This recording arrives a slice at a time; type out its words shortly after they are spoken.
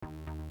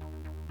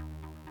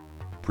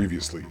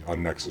Previously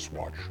on Nexus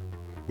Watch.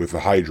 With the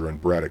Hydra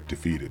and Braddock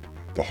defeated,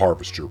 the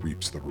Harvester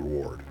reaps the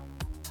reward.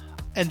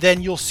 And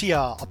then you'll see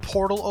a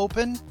portal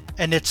open,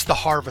 and it's the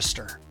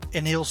Harvester.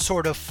 And he'll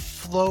sort of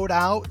float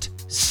out,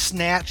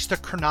 snatch the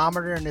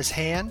chronometer in his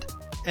hand,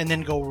 and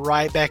then go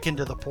right back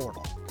into the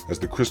portal. As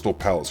the Crystal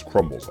Palace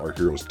crumbles, our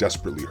heroes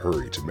desperately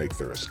hurry to make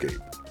their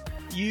escape.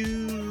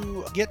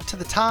 You get to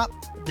the top,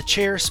 the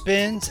chair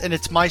spins, and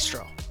it's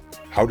Maestro.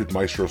 How did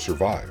Maestro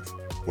survive?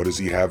 What does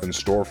he have in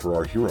store for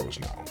our heroes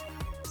now?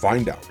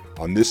 Find out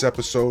on this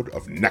episode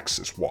of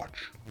Nexus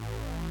Watch.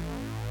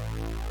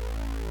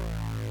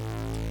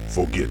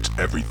 Forget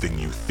everything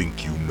you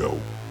think you know.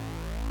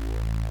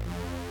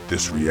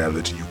 This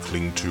reality you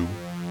cling to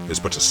is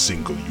but a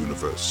single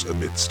universe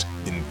amidst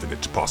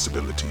infinite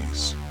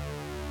possibilities.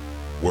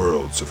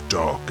 Worlds of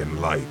dark and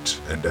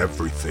light and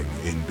everything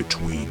in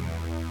between.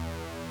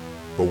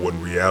 But when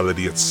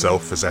reality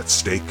itself is at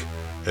stake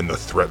and the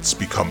threats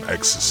become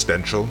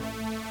existential,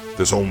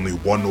 there's only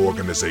one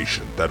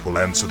organization that will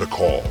answer the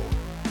call.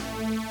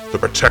 The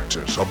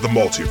protectors of the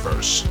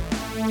multiverse.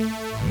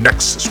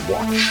 Nexus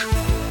Watch.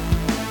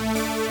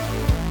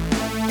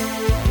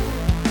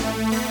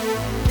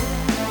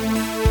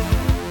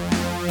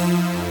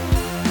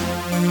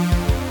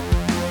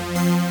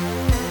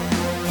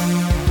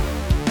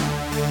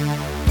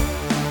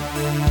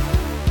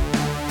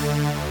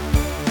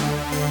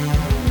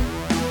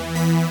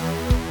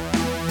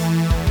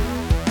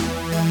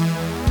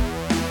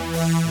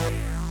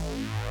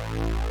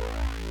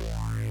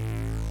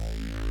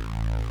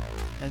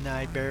 And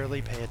I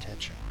barely pay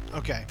attention.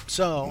 Okay,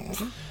 so...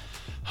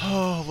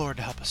 Oh, Lord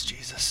help us,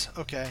 Jesus.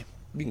 Okay.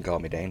 You can call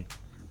me Dane.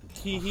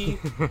 Hee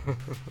Oh,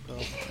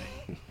 boy.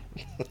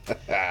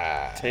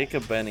 Take a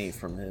Benny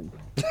from him.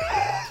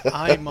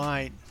 I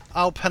might.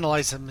 I'll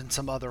penalize him in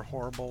some other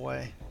horrible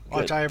way,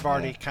 which Good. I've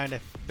already kind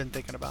of been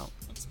thinking about.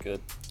 That's good.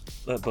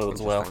 That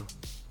bodes well.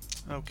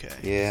 Okay.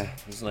 Yeah.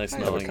 It's nice I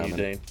know knowing we're you, coming.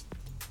 Dane.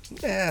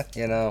 Yeah,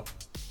 you know,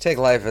 take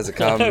life as it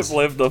I've comes.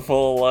 lived a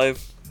full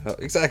life. Oh,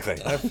 exactly.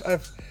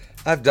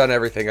 I've done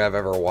everything I've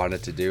ever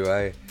wanted to do.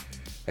 I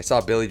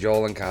saw Billy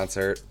Joel in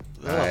concert.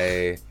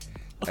 Ugh.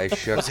 I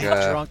shook. Was he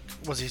drunk?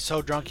 Was he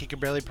so drunk he could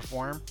barely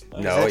perform?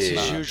 No, That's he-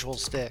 his usual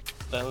stick.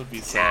 That would be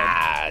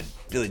sad.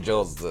 Billy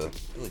Joel's the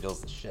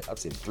shit. I've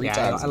seen 3 Yeah,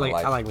 times I in my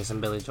life. like me some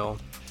Billy Joel.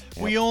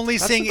 Yeah. We only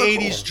That's sing super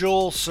 80s cool.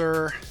 Joel,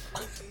 sir.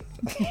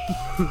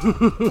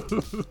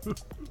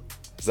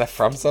 Is that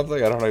from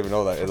something? I don't even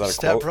know that. Is that a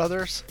Step quote?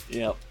 Brothers.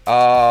 Yep.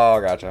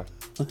 Oh, gotcha.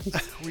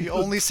 We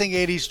only sing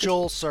 80s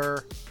Joel,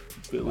 sir.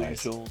 Billy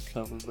Nice. Joel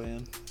cover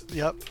band.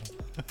 Yep.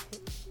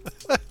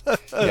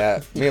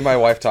 Yeah, me and my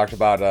wife talked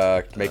about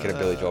making a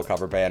Billy Joel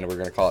cover band, and we're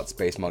gonna call it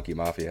Space Monkey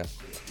Mafia.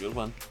 Good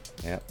one.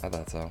 Yeah, I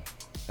thought so.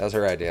 That was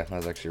her idea. That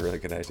was actually a really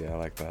good idea. I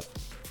like that.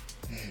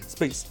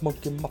 Space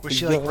Monkey Mafia. We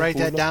should write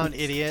that down,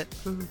 idiot.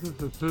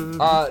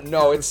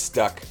 No, it's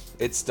stuck.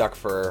 It's stuck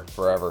for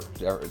forever.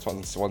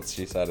 Once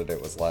she said it,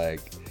 it was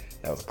like,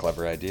 that was a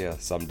clever idea.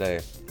 Someday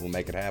we'll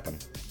make it happen.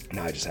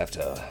 Now I just have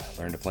to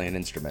learn to play an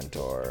instrument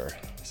or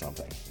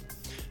something.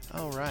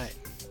 All right.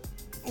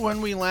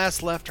 When we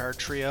last left our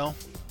trio,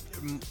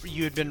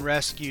 you had been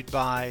rescued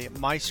by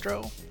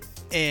Maestro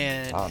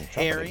and On Trumpet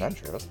Harry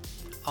Adventures.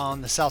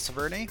 on the Salsa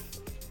Verde.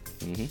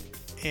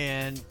 Mm-hmm.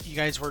 And you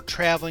guys were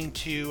traveling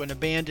to an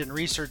abandoned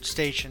research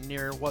station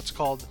near what's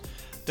called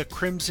the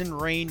Crimson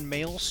Rain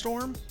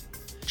Maelstrom,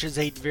 which is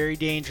a very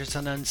dangerous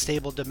and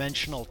unstable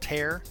dimensional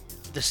tear.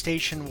 The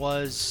station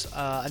was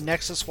a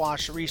Nexus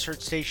Watch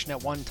research station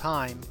at one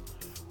time,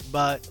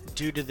 but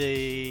due to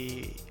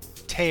the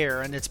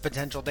tear and its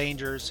potential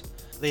dangers,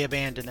 they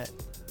abandoned it.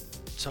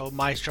 So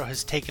Maestro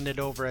has taken it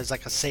over as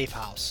like a safe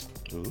house.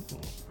 Ooh.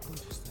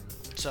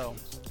 So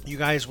you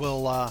guys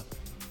will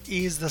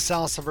ease the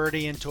Salsa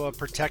Verde into a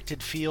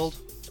protected field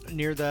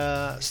near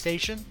the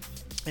station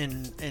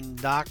in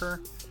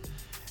Docker.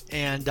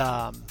 And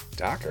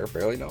Docker,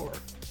 barely know her.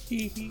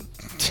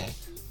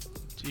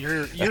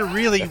 you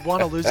really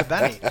want to lose a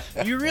Benny.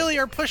 You really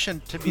are pushing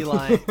to be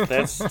like,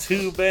 That's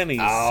 2 Bennies,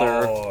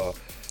 sir. Oh.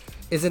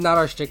 Is it not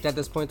our strict at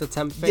this point to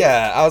tempt fate?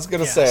 Yeah, I was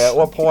gonna Yes. say, at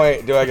what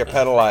point do I get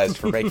penalized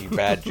for making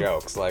bad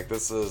jokes? Like,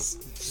 this is...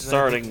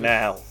 Starting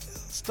now.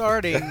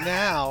 starting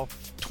now,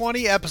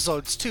 20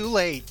 episodes too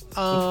late.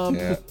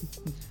 Yeah.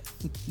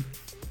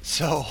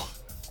 So,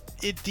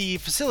 the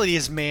facility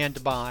is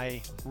manned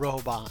by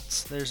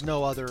robots. There's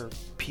no other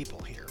people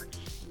here.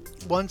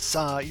 Once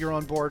you're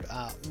on board,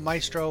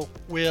 Maestro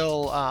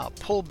will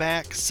pull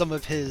back some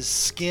of his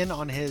skin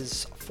on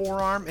his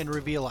forearm and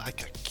reveal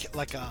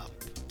like a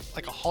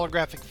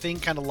holographic thing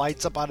kind of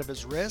lights up out of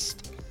his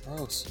wrist.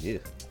 Gross. Yeah.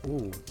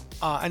 Ooh.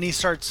 And he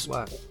starts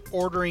What?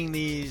 ordering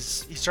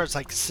these. He starts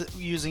like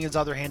using his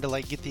other hand to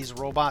like get these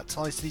robots.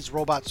 At least these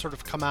robots sort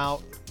of come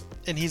out,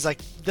 and he's like,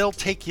 they'll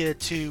take you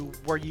to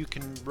where you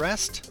can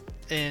rest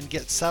and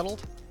get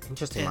settled,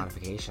 Interesting And-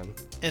 modification.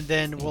 and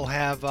then we'll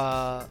have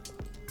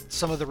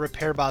some of the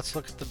repair bots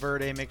look at the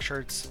Verde, make sure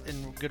it's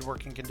in good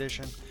working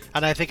condition.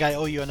 And I think I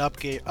owe you an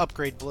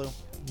upgrade, Blue.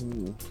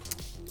 Ooh.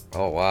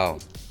 Oh, wow.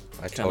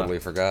 I totally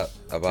forgot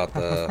about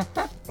the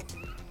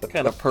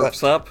kind of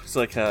perks up. It's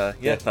like,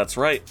 yeah, that's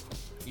right.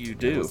 You It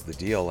do. was the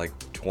deal like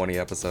 20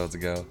 episodes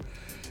ago.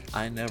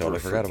 I never Totally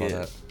forgot forget.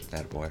 about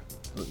that. Attaboy.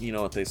 You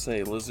know what they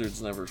say,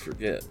 lizards never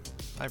forget.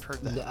 I've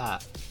heard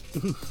that.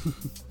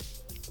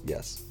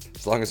 Yes.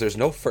 As long as there's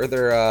no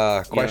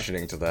further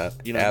questioning to that,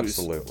 You know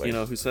absolutely. You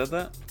know who said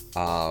that?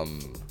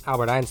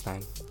 Albert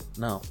Einstein.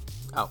 No.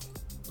 Oh.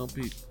 Don't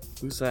be.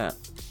 Who's that?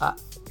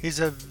 He's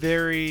a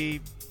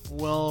very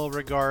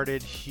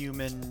well-regarded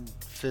human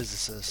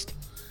physicist.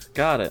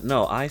 Got it.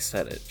 No, I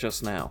said it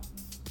just now.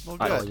 Well,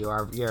 I- good.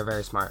 You're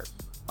very smart.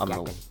 I'm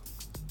Captain. no.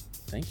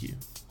 Thank you.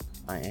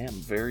 I am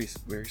very,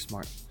 very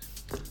smart.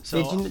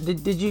 So,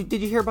 Did you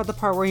hear about the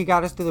part where he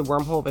got us through the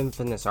wormhole of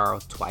Infinite Sorrow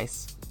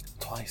twice?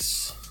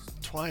 Twice.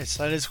 twice.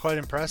 That is quite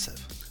impressive.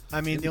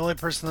 I mean, the only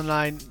person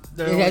that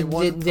Yeah, only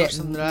one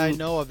person that I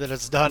know of that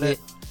has done it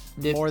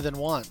Did- more than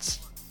once.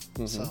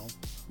 So,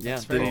 Yeah.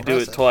 That's Did very he do it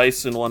impressive.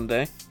 twice in one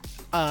day?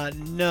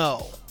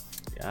 no,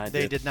 Yeah, I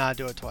they did. did not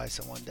do it twice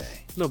in one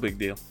day. No big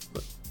deal.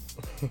 But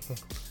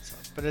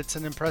But it's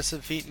an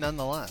impressive feat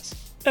nonetheless.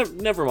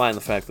 never mind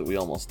the fact that we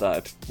almost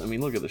died. I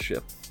mean, look at the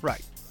ship.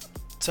 Right.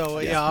 So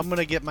yeah, I'm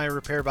gonna get my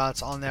repair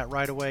bots on that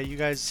right away. You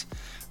guys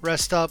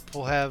rest up.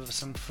 We'll have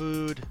some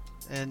food,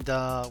 and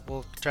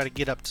we'll try to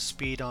get up to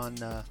speed on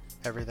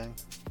everything.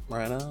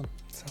 Right on.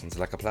 Sounds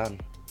like a plan.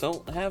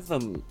 Don't have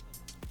them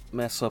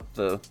mess up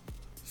the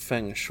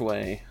feng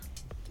shui.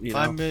 You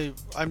know?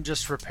 I'm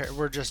just repair.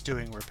 We're just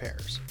doing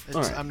repairs. It's,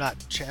 All right. I'm not.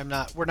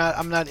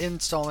 I'm not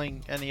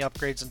installing any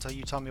upgrades until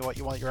you tell me what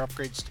you want your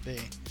upgrades to be.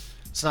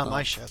 It's not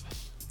my ship.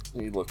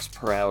 He looks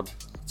proud.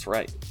 That's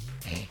right.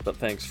 But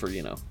thanks for,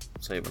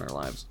 saving our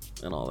lives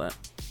and all that.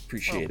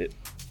 Appreciate it.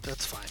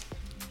 That's fine.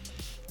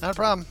 Not a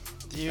problem.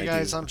 You Thank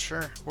guys, you. I'm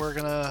sure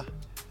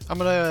I'm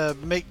gonna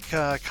make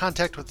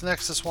contact with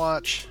Nexus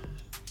Watch,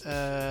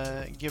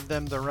 give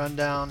them the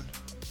rundown,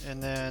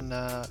 and then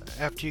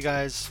after you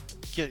guys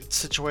get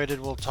situated,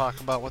 we'll talk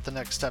about what the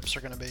next steps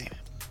are gonna be.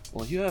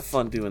 Well, you have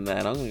fun doing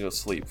that. I'm going to go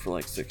sleep for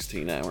like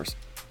 16 hours.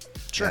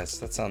 Sure. Yes,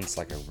 that sounds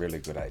like a really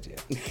good idea.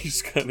 He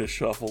just kind of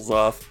shuffles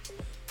off.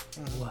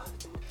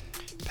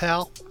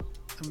 Pal,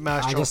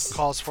 Master just-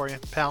 calls for you.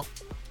 Pal.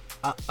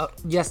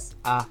 Yes.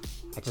 I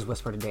just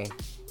whispered to Dane.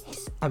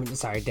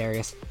 Sorry,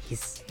 Darius.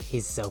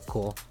 He's so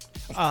cool.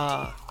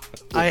 I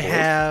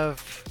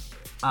have.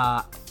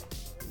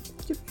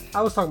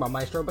 I was talking about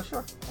Maestro, but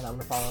sure. And I'm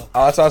gonna follow.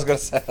 Oh, that's what I was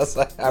gonna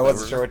say. I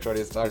wasn't sure which one he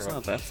was talking It's about.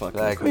 not that fucking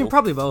Like- cool. I mean,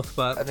 probably both,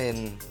 but I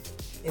mean,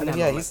 that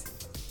yeah, moment.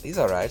 he's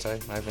all right. I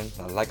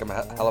like him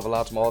a hell of a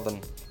lot more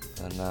than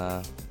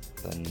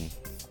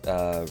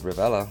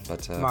Rivella,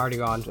 but I'm already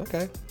gone.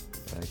 okay.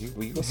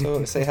 You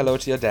go say hello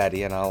to your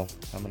daddy, and I'm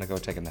gonna go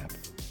take a nap.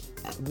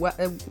 Well,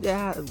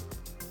 yeah.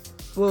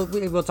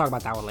 We'll talk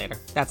about that one later.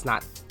 That's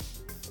not.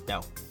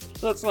 No.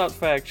 That's not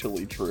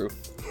factually true.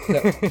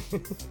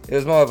 It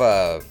was more of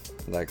a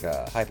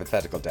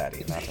hypothetical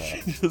daddy, not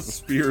a. Just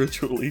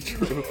spiritually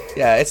true.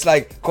 Yeah, it's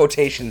like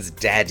quotations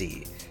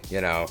daddy,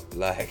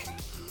 like.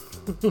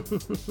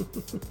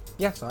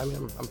 Yeah. So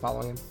I'm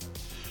following him.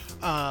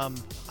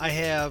 I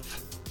have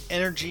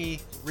energy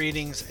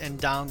readings and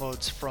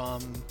downloads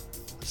from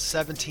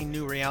 17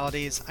 new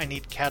realities. I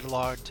need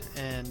cataloged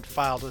and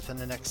filed within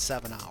the next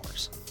 7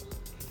 hours.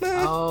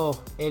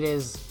 Oh, it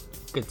is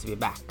good to be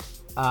back.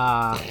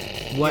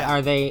 What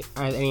are they?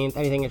 Are they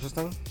anything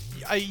interesting?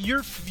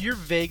 You're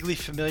vaguely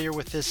familiar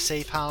with this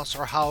safe house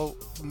or how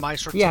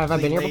Maestro Yeah, have I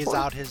typically been here lays before?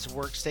 out his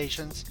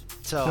workstations.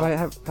 So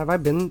Have I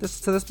been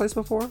to this place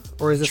before,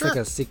 or is this Sure. like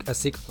a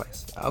secret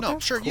place? Okay, no,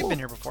 sure, you've cool. been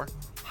here before.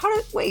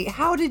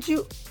 How did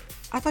you?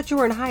 I thought you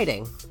were in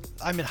hiding.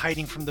 I'm in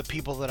hiding from the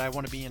people that I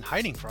want to be in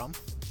hiding from,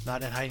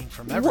 not in hiding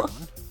from everyone.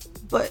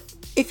 But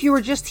if you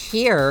were just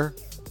here,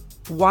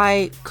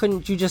 why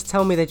couldn't you just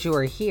tell me that you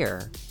were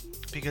here?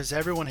 Because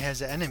everyone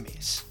has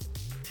enemies,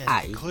 and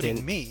I including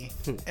didn't- me,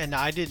 and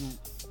I didn't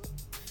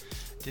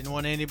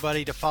want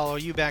anybody to follow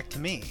you back to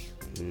me.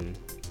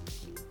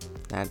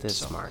 That is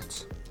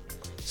smart.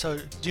 So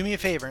do me a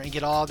favor and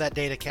get all that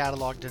data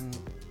cataloged and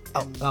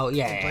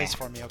Yeah. in place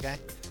for me, okay?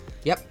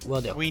 Yep,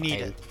 will do. We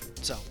need it.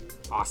 So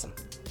Awesome.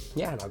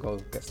 Yeah, and I'll go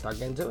start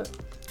getting to it.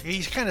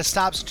 he kind of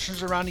stops and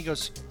turns around. And he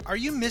goes, "Are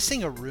you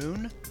missing a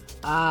rune?"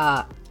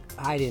 I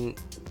didn't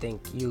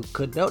think you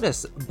could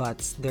notice, but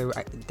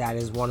that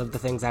is one of the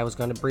things I was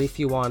going to brief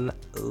you on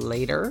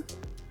later.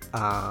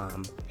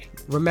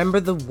 Remember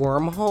the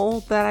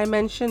wormhole that I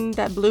mentioned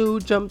that Blue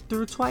jumped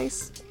through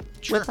twice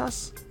with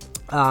us?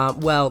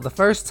 Well, the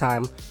first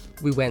time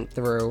we went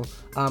through,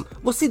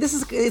 see,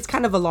 it's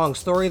kind of a long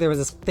story. There was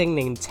this thing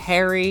named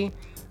Terrence.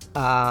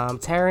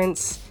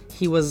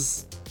 He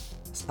was,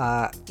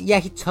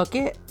 he took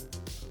it.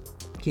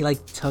 He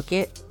took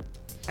it,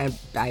 and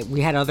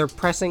we had other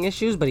pressing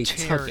issues, but he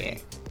took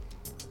it.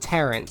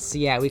 Terrence,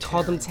 yeah, we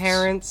called him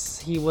Terrence.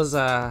 He was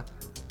a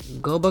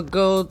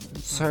Gobago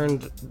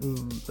turned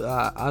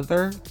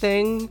other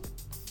thing.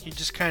 He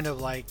just kind of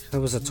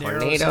There was a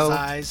narrows his tornado.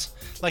 eyes,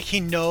 like he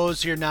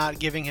knows you're not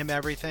giving him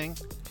everything.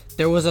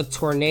 There was a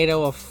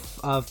tornado of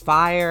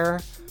fire.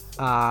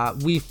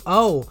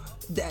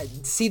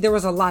 see, there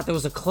was a lot. There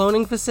was a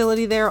cloning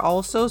facility there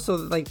also, so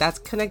like that's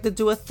connected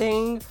to a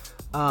thing.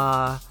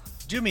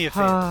 Do me a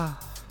favor.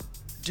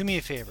 Do me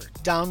a favor.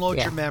 Download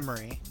Yeah. your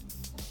memory.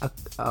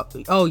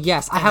 Oh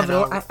yes, I have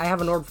then I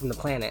have an orb from the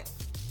planet.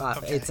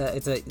 Okay. It's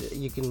a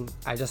you can.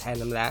 I just hand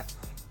them that.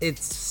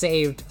 It's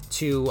saved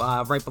to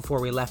right before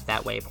we left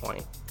that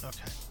waypoint.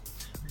 Okay.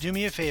 Do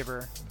me a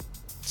favor.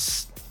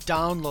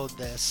 Download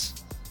this,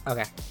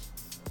 Okay,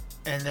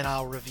 and then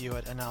I'll review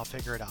it, and I'll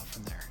figure it out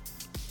from there.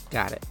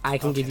 got it. I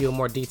can give you a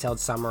more detailed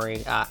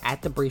summary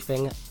at the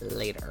briefing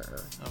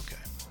later. Okay.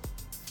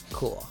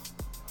 Cool.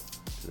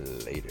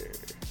 Later.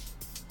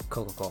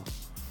 Cool.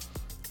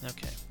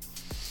 Okay.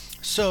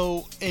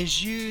 So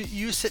as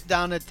you sit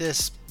down at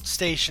this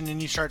station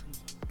and you start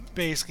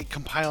basically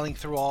compiling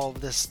through all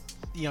of this,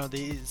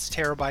 these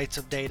terabytes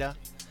of data.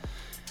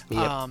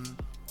 Yep.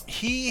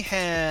 He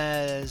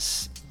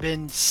has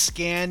been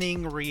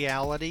scanning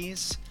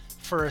realities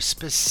for a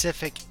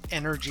specific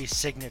energy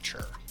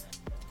signature.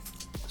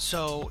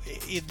 So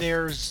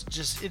it's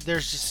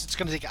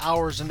going to take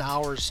hours and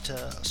hours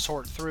to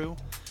sort through.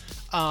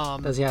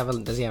 Does he have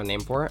a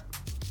name for it?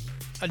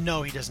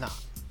 No, he does not.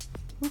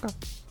 Okay.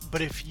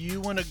 But if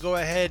you want to go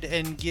ahead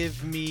and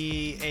give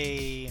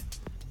me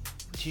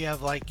do you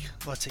have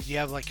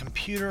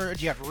computer?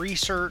 Do you have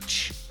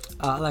research?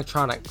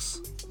 Electronics.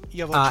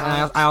 You have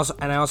And electronics?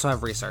 I also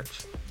have research.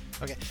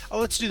 Okay. Oh,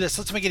 let's do this.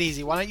 Let's make it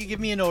easy. Why don't you give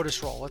me a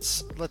notice roll? Why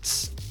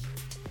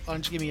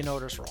don't you give me a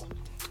notice roll?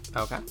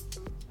 Okay.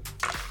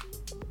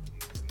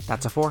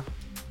 That's a 4.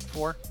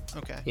 4?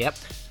 Okay. Yep.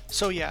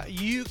 So yeah,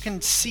 you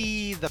can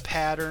see the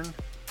pattern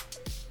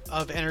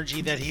of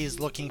energy that he's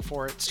looking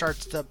for. It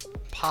starts to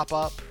pop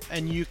up,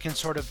 and you can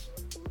sort of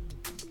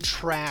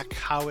track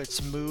how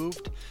it's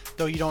moved,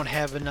 though you don't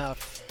have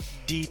enough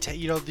detail.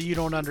 You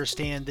don't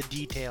understand the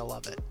detail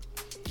of it.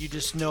 You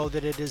just know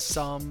that it is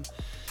some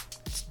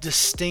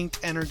distinct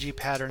energy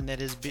pattern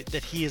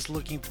that he is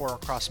looking for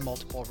across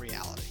multiple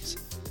realities.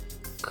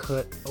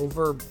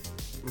 Over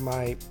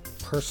my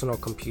personal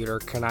computer,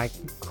 can I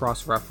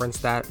cross-reference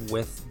that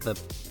with the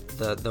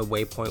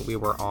waypoint we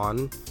were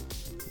on,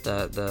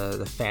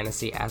 the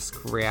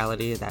fantasy-esque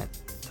reality, that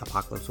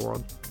apocalypse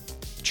world?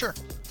 Sure.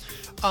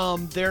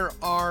 There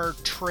are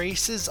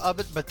traces of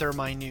it, but they're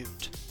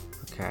minute.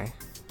 Okay.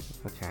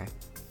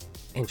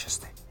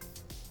 Interesting.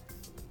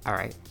 All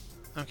right.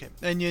 Okay.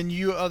 And then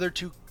you other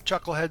two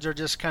chuckleheads are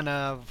just kind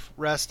of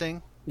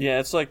resting. Yeah,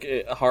 it's like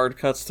it hard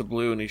cuts to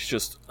Blue, and he's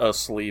just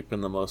asleep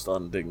in the most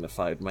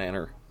undignified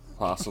manner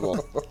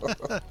possible.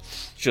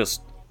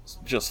 just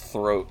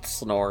throat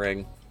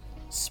snoring,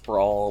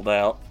 sprawled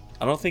out.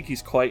 I don't think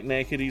he's quite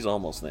naked. He's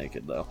almost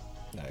naked, though.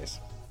 Nice.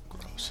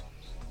 Gross.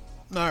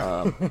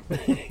 All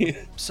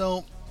right.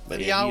 So But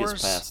the yeah, he is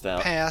hours passed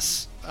out.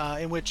 pass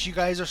in which you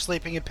guys are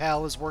sleeping and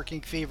Pal is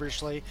working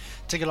feverishly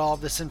to get all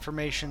of this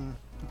information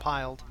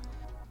compiled.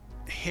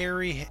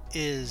 Harry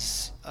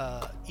is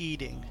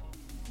eating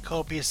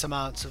copious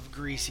amounts of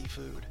greasy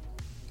food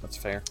That's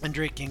fair. and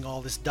drinking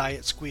all this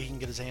diet squeak he can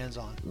get his hands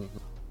on. Mm-hmm.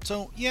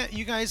 So yeah,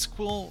 you guys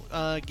will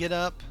get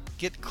up,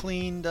 get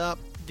cleaned up.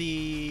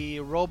 The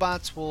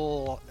robots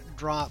will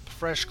drop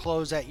fresh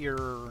clothes at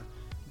your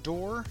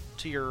door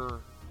to your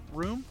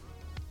room,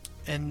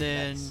 and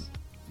then Nice.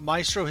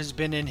 Maestro has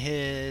been in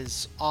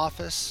his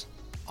office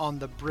on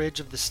the bridge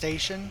of the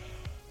station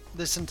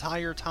this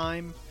entire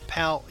time.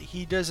 Pal,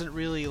 he doesn't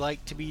really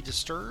like to be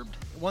disturbed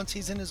once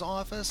he's in his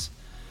office,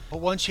 but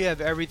once you have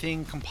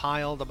everything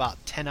compiled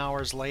about 10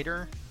 hours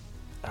later,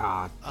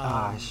 what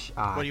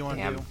do you want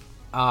to do?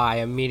 I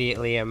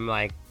immediately am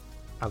like,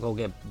 I'll go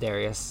get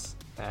Darius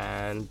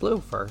and Blue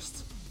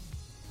first.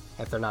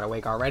 If they're not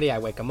awake already, I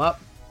wake them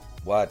up.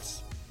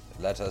 What?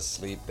 Let us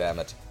sleep, damn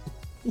it.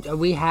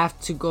 We have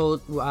to go.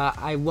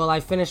 I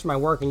finished my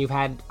work,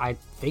 and I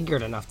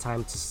figured enough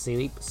time to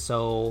sleep,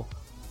 so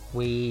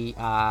we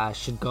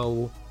should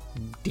go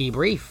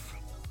debrief.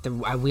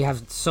 We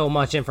have so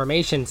much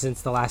information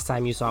since the last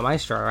time you saw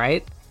Maestro,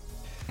 right?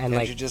 And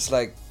Can't you just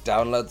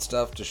download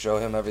stuff to show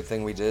him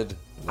everything we did?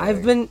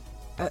 I've been.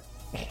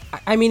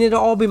 I mean,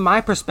 it'll all be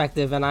my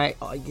perspective, and I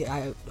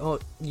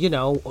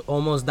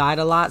almost died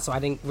a lot, so I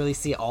didn't really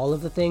see all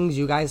of the things.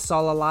 You guys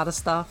saw a lot of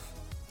stuff.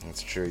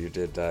 It's true, you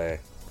did die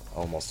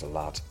almost a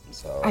lot,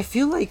 so... I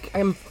feel like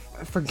I'm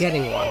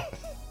forgetting one.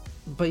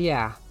 But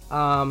yeah,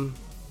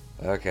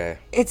 Okay.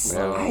 it's...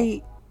 Well,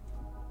 I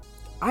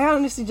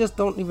honestly just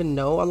don't even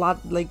know a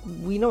lot. Like,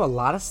 we know a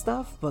lot of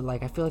stuff, but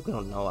I feel like we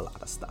don't know a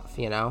lot of stuff,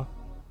 you know?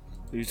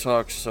 You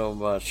talk so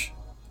much.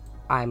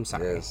 I'm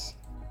sorry. Yes.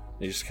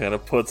 He just kind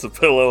of puts a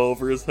pillow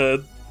over his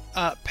head.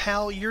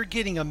 Pal, you're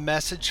getting a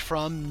message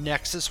from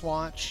Nexus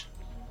Watch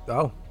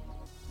Oh,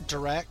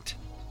 direct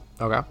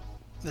okay.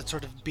 that's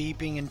sort of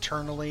beeping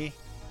internally.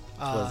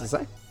 What does it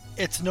say?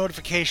 It's a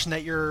notification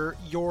that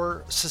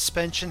your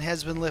suspension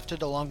has been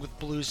lifted, along with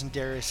Blue's and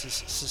Darius's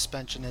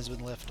suspension has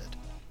been lifted.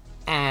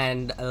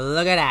 And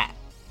look at that.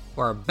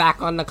 We're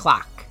back on the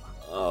clock.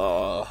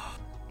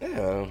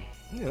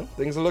 Yeah,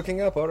 things are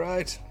looking up,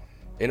 alright.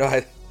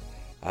 I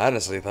I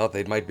honestly thought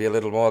they might be a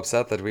little more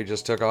upset that we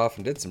just took off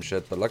and did some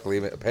shit, but luckily,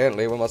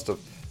 apparently, we must have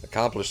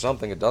accomplished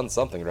something and done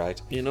something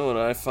right. You know what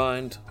I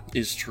find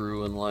is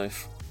true in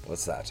life?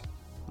 What's that?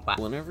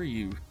 Whenever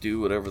you do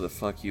whatever the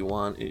fuck you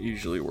want, it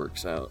usually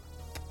works out.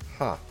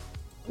 Huh.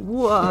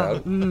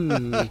 What?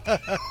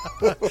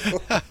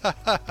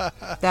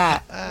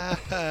 That.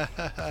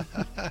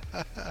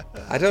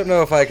 I don't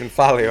know if I can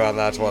follow you on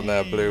that one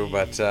there, Blue,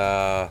 but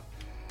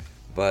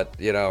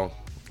you know,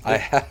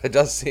 it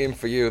does seem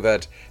for you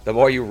that the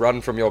more you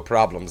run from your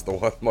problems,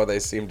 the more they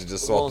seem to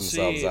just sort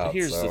themselves out.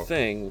 Here's so. the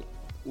thing.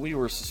 We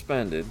were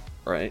suspended,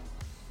 right?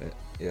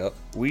 Yep.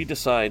 We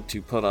decide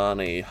to put on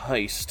a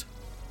heist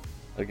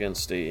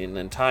against an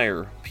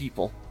entire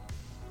people.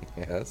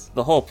 Yes.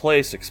 The whole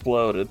place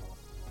exploded,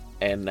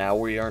 and now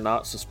we are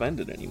not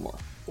suspended anymore.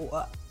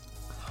 What?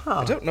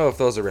 I don't know if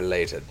those are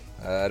related.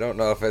 I don't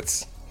know if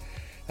it's...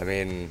 I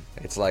mean,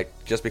 it's like,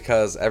 just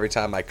because every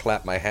time I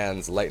clap my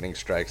hands, lightning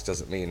strikes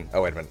doesn't mean...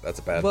 Oh, wait a minute, that's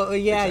a bad Well,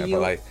 yeah,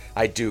 example.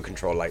 I do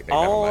control lightning,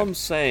 All never I'm mind.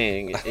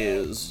 saying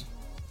is,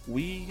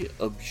 we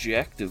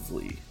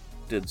objectively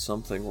did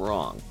something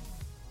wrong,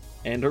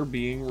 and are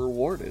being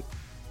rewarded.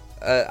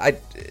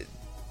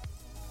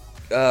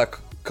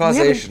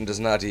 Causation does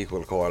not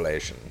equal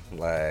correlation.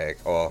 Like,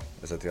 or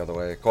is it the other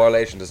way?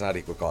 Correlation does not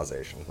equal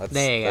causation.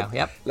 There you go,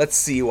 yep. Let's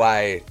see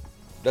why...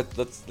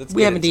 Let's We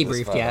get haven't into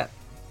this debriefed further. yet.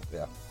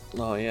 Yeah.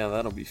 Oh yeah,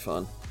 that'll be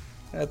fun.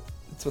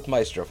 It's with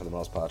Maestro for the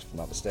most part, if I'm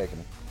not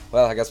mistaken.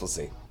 Well, I guess we'll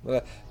see.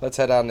 Let's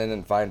head on in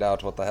and find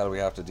out what the hell we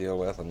have to deal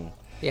with, and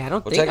Yeah, I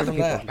don't We'll think take it other from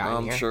people there. have gotten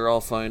I'm here. sure I'll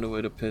find a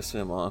way to piss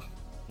him off.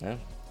 yeah,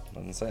 I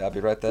didn't say I'll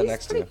be right there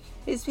next to you.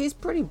 He's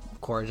pretty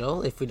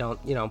cordial if we don't,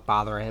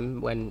 bother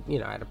him when,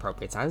 at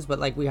appropriate times. But,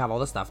 like, we have all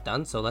the stuff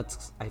done, so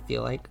I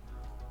feel like...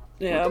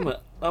 Yeah, I'm an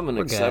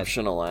We're good.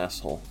 exceptional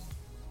asshole.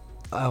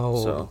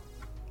 Oh, So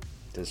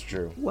It's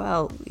true.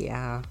 well,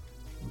 yeah.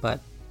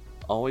 But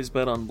always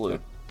bet on blue.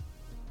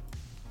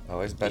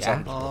 Always bet Yeah.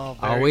 on. Oh,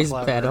 very always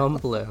clever. bet on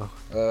blue.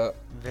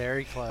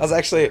 Very clever. I was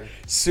actually,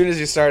 as soon as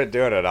you started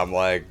doing it, I'm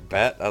like,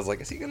 bet. I was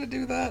like, is he gonna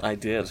do that? I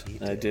did. He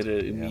I did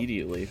it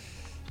immediately.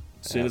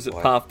 As soon as it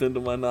boy. popped into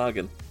my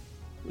noggin,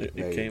 There it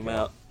you came go.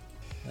 out.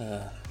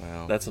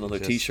 Well, That's another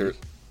just- T-shirt.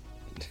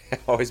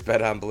 Always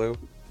bet on blue.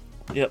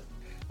 Yep.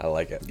 I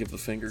like it. Give the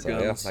finger So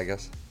yeah, guns. I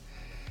guess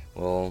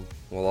we'll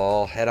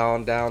all head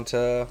on down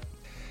to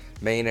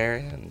main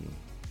area and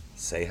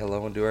say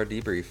hello and do our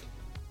debrief.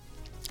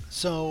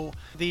 So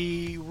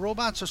the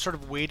robots are sort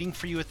of waiting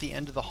for you at the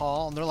end of the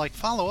hall, and they're like,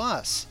 "Follow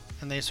us!"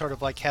 And they sort of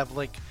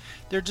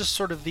they're just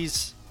sort of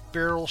these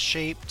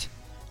barrel-shaped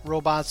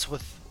robots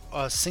with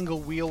a single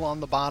wheel on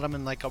the bottom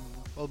and like a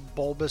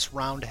bulbous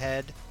round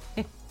head.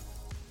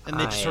 And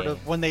they just sort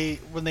of when they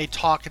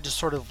talk, it just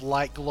sort of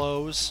light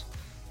glows.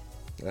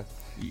 Yeah.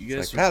 You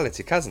It's guys, like, pal, it's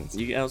your cousins.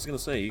 I was gonna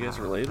say, you guys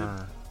related?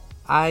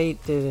 I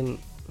didn't...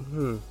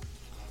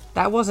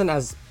 That wasn't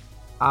as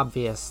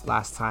obvious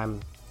last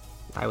time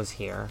I was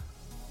here.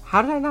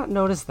 How did I not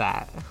notice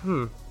that?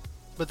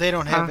 But they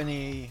don't have Huh.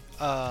 any.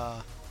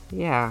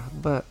 Yeah,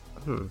 but...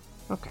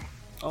 Okay.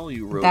 All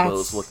you robos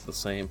That's- look the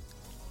same.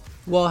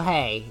 Well,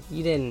 hey,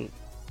 you didn't...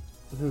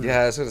 Yeah,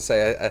 I was gonna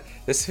say,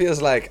 this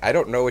feels like, I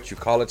don't know what you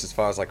call it as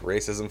far as like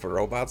racism for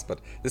robots, but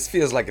this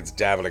feels like it's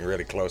dabbling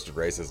really close to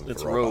racism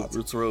It's for robots.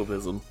 It's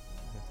robism.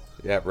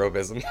 Yeah,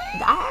 robism.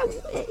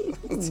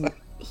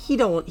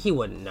 He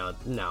wouldn't know.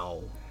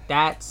 No.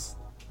 That's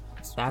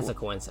a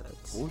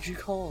coincidence. What would you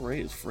call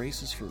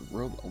races for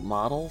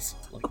models?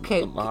 Like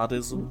Okay.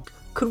 modism?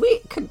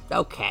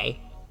 Okay.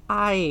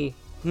 I'm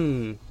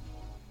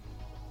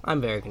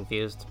very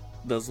confused.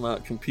 Does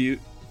not compute.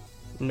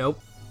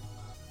 Nope.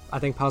 I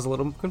think Pa's a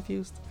little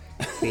confused.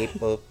 Beep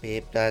boop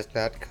beep does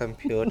not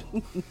compute.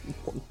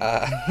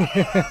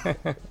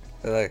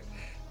 Like,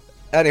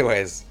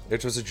 anyways,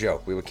 it was a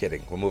joke. We were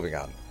kidding. We're moving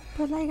on.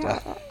 But like,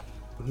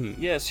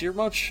 Yes, you're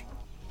much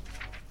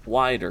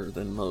wider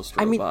than most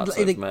I mean, robots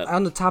I've met.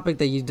 on the topic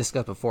that you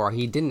discussed before,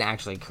 he didn't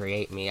actually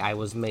create me. I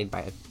was made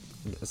by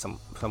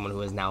someone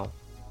who is now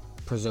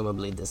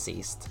presumably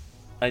deceased.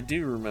 I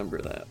do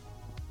remember that.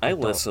 I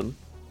listen.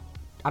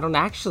 I don't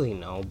actually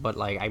know, but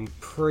like I'm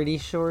pretty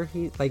sure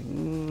he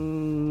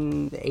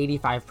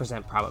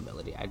 85%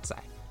 probability, I'd say.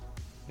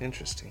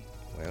 Interesting.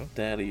 Well,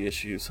 Daddy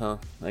issues, huh?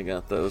 I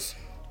got those.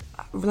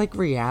 Like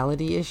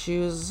reality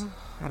issues.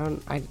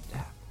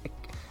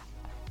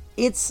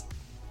 It's,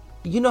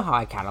 you know how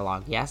I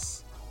catalog,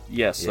 yes?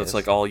 Yes, Yes. that's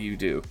like all you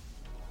do.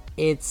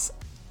 It's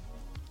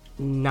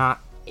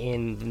not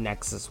in the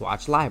Nexus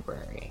Watch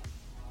library.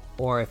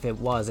 Or if it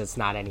was, it's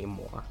not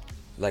anymore.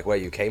 like where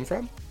you came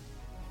from?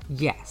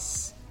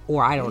 Yes.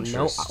 Or I don't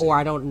know, Interesting. or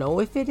I don't know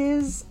if it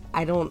is.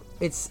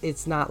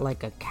 It's not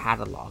like a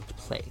cataloged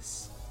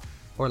place.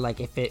 Or like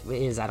if it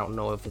is, I don't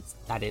know if it's,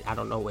 I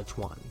don't know which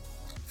one.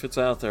 If it's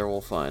out there,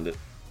 we'll find it.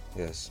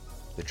 Yes,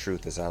 the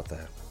truth is out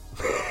there.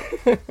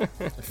 I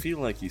feel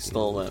like you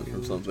stole that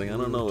from something. I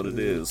don't know what it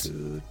is.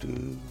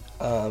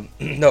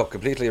 No,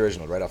 completely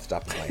original, right off the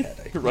top of my head.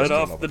 I just Right came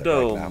off up the with it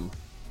right now. dome.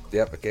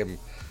 Yep, it came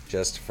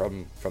just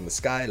from the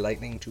sky,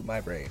 lightning to my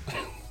brain.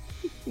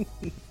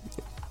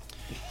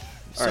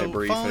 So Alright,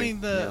 briefing.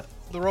 following the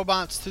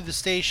robots through the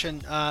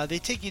station, they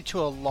take you to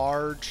a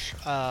large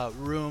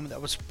room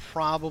that was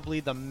probably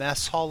the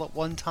mess hall at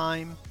one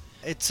time.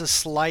 It's a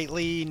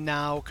slightly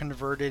now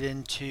converted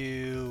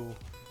into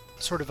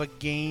sort of a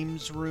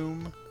games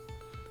room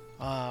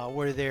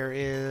where there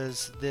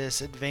is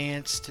this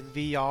advanced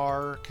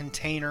VR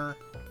container,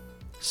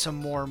 some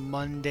more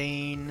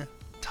mundane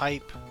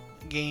type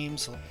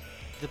games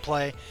to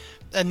play,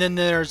 and then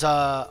there's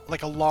a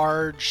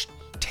large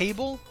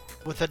table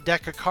with a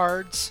deck of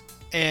cards,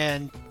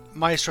 and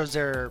Maestro's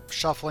there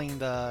shuffling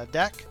the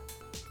deck.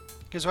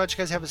 Because why don't you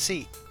guys have a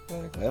seat?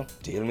 Well,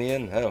 deal me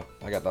in. Hell,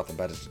 I got nothing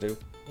better to do.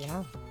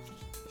 Yeah.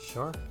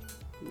 Sure.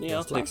 Yeah,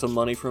 I'll take some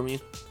money from you.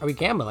 Are we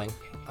gambling?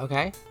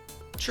 Okay.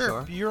 Sure.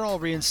 Sure. You're all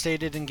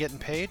reinstated and getting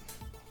paid,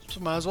 so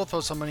might as well throw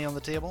some money on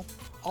the table.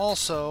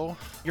 Also,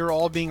 you're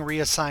all being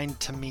reassigned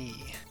to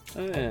me.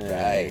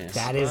 Right.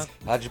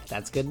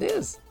 That's good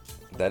news.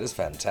 That is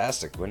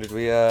fantastic. When did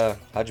we,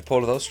 how'd you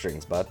pull those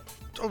strings, bud?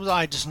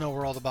 I just know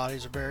where all the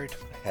bodies are buried.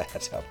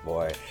 Oh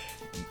boy.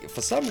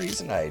 For some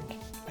reason, I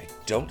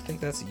don't think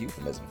that's a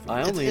euphemism for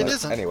I you. only- It But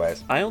isn't.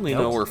 Anyways, I only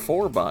know Nope. where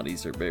 4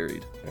 bodies are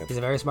buried. He's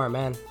a very smart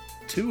man.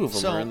 2 of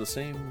them So- are in the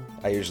same.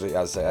 I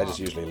just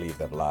usually leave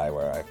them lie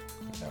where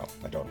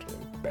I don't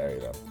really bury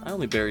them. I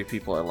only bury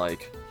people I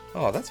like.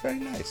 Oh, that's very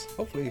nice.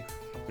 Hopefully,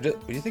 would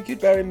you think you'd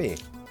bury me?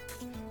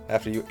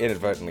 After you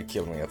inadvertently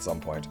killed me at some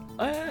point.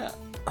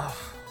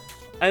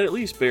 I'd at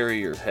least bury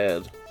your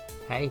head.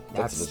 Hey,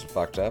 That's a that's little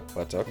fucked up,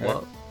 but okay.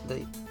 well,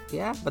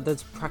 yeah, but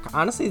that's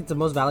honestly it's the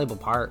most valuable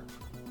part.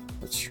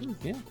 That's true,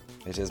 yeah.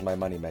 It is my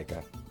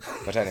moneymaker.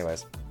 But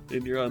anyways,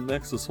 And you're on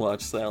Nexus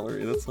Watch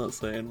salary. That's not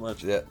saying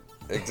much. yeah,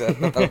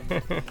 exactly.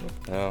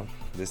 No,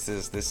 this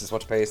is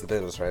what pays the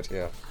bills right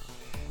here.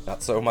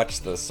 Not so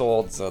much the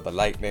swords or the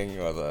lightning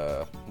or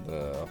the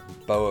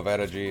bow of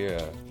energy.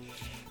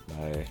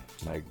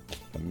 My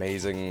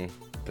amazing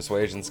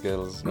persuasion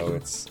skills. No,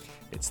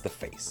 it's the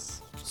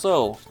face.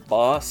 So,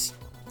 boss,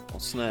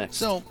 what's next?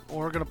 So,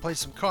 we're going to play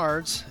some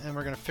cards, and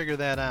we're going to figure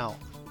that out.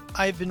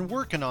 I've been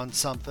working on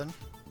something,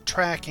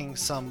 tracking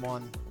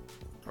someone,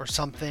 or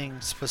something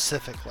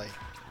specifically.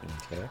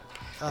 Okay.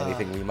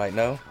 Anything we might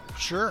know?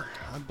 Sure,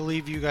 I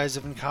believe you guys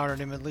have encountered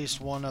him at least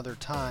one other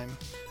time.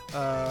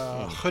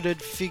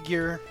 Hooded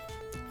figure,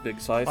 Big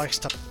size? likes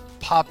to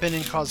pop in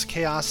and cause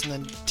chaos and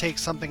then take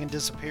something and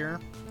disappear.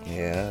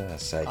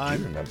 Yes, I do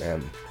I'm- remember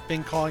him.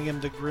 Been calling him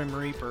the Grim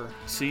Reaper.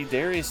 See,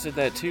 Darius did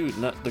that too.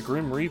 The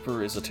Grim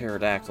Reaper is a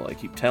pterodactyl. I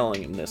keep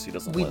telling him this. He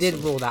doesn't We listen.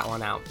 did rule that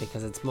one out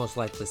because it's most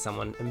likely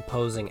someone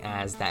imposing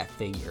as that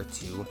figure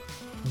to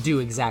do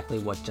exactly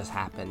what just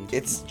happened.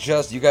 It's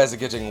just, you guys are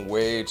getting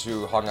way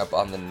too hung up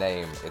on the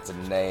name. It's a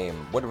name.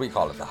 What do we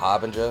call it? The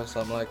Harbinger?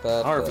 Something like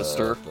that?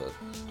 Harvester.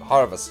 The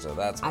Harvester,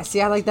 that's I what.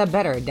 see. I like that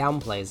better. It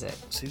downplays it.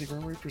 See, the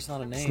Grim Reaper's not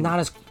a name.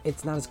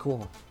 It's not as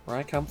cool. Where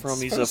I come from,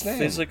 It's he's a first name.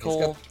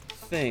 physical He's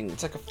thing.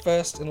 It's like a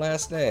first and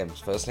last name.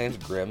 First name's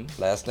Grim,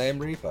 last name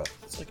Reaper.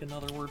 It's like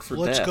another word for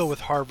Let's death. go with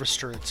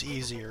Harvester, it's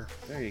easier.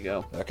 There you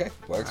go. Okay,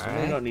 works for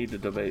We me. don't need to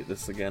debate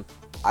this again.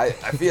 I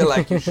feel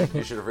like you should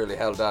have really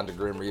held on to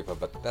Grim Reaper,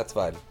 but that's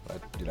fine.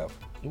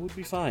 It would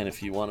be fine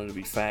if you wanted to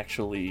be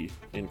factually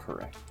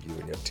incorrect. You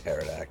and your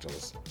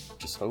pterodactyls.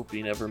 Just hope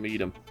you never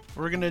meet him.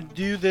 We're going to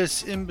do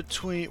this in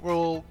between.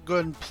 We'll go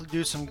ahead and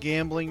do some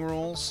gambling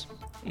rules.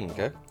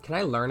 Okay. Can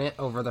I learn it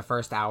over the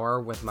first hour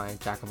with my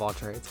jack of all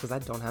trades? Because I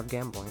don't have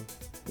gambling.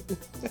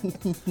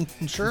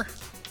 Sure.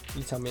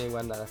 You tell me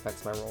when that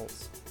affects my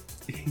rolls.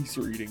 He's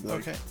reading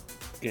like Okay.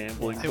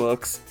 gambling It-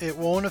 books. It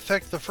won't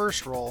affect the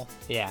first roll.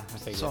 Yeah, I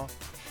figured. So,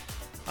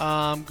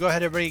 go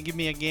ahead, everybody, give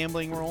me a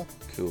gambling roll.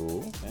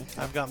 Cool.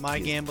 I've got my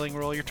gambling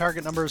roll. Your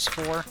target number is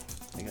 4.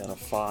 I got a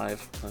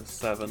 5, a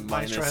 7,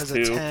 Maestro minus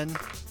has 2. a 10.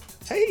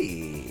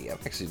 Hey, I'm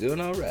actually doing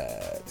all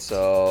right.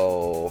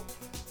 So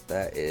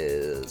that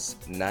is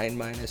 9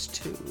 minus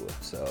 2,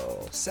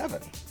 so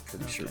 7.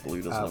 Pretty sure Blue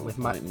doesn't have with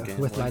a my point in gambling.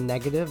 with my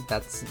negative,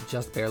 that's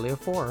just barely a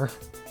 4.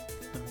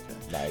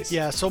 Nice.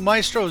 Yeah, so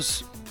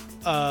Maestro's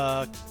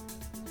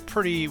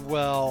pretty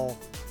well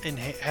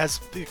has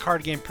the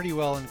card game pretty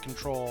well in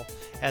control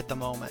at the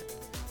moment.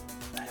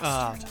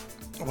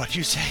 What'd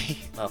you say?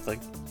 Nothing.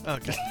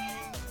 Okay.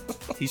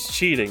 He's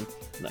cheating.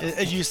 No.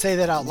 You say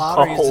that out loud,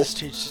 or No. you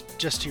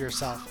just to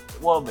yourself?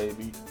 Well,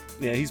 maybe.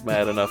 Yeah, he's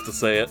mad enough to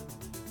say it,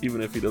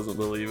 even if he doesn't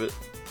believe it.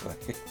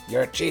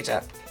 You're a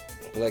cheater.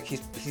 Like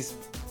he's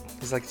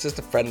like it's just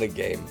a friendly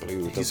game, Blue.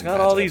 It He's doesn't got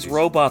all matter. these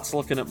robots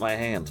looking at my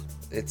hand.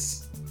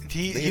 It's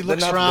He They're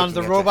looks not around. The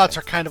looking at robots the-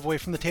 are kind of away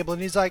from the table,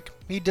 and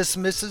he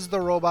dismisses the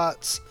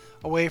robots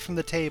away from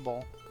the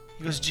table.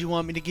 He goes, "Do you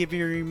want me to give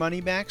you your money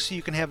back so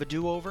you can have a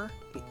do-over?"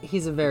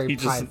 He's a very He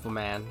just- prideful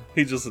man.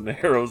 He just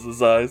narrows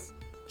his eyes.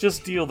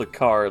 Just deal the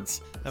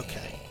cards.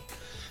 Okay.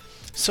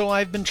 So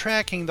I've been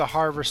tracking the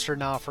Harvester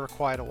now for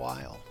quite a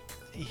while.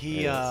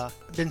 He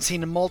been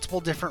seen in multiple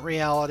different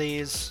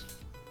realities.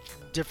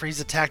 He's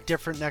attacked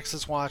different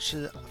Nexus Watch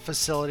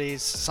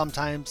facilities.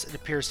 Sometimes it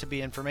appears to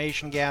be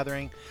information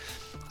gathering,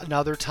 and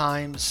other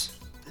times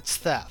it's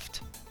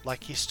theft,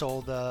 like he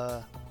stole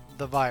the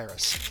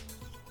virus.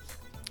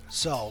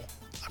 So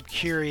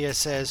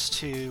curious as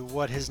to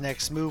what his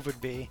next move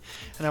would be,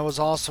 and I was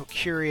also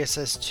curious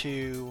as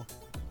to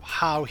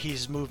how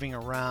he's moving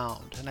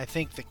around, and I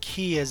think the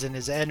key is in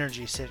his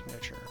energy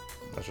signature.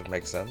 That should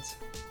make sense.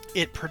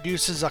 It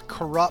produces a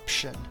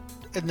corruption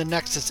in the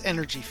Nexus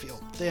energy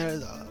field,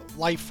 the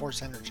life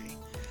force energy.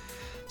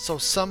 So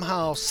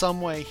somehow,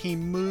 someway, he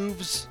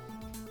moves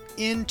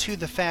into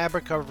the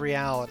fabric of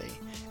reality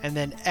and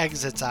then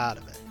exits out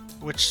of it,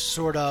 which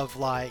sort of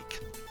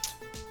like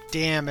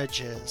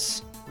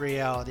damages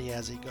reality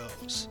as he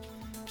goes.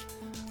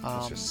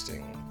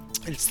 Interesting.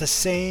 It's the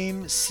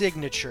same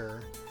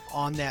signature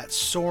on that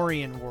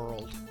Saurian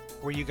world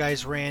where you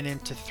guys ran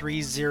into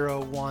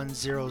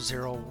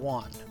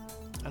 301001.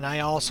 And I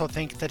also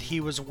think that he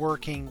was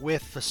working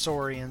with the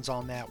Saurians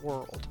on that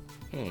world.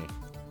 Do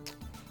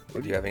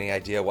you have any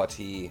idea what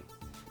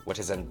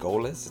his end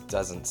goal is? It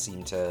doesn't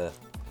seem to...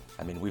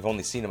 I mean, we've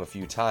only seen him a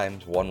few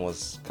times. One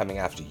was coming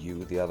after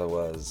you. The other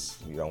was,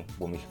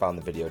 when we found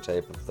the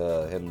videotape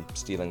of him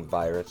stealing the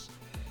virus.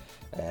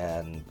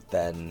 And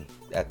then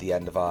at the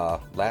end of our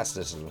last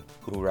little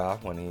hoorah,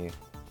 when he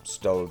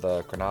stole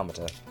the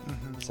chronometer.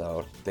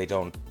 So they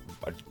don't...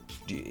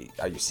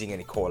 Are you seeing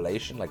any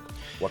correlation? Like,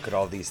 what could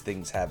all these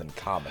things have in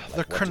common?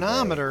 Like, The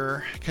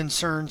chronometer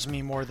concerns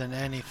me more than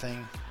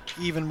anything,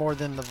 even more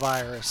than the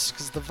virus.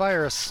 Because the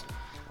virus,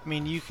 I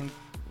mean, you can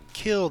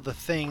kill the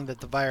thing that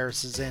the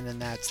virus is in,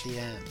 and that's the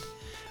end.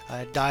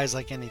 It dies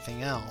like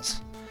anything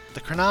else.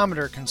 The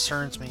chronometer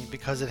concerns me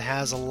because it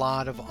has a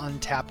lot of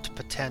untapped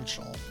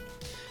potential.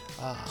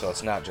 So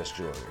it's not just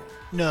jewelry.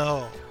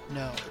 No,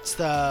 it's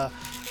the...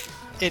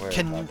 It Worried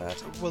can, about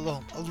that.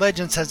 well, a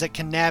legend says it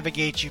can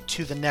navigate you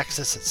to the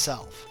Nexus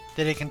itself.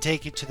 That it can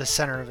take you to the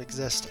center of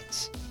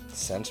existence.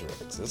 Center of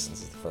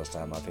existence is the first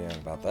time I'm hearing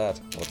about that.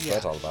 What's Yeah.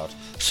 that all about?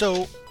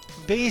 So,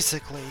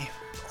 basically,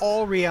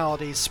 all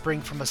realities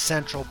spring from a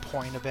central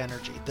point of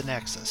energy, the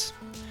Nexus.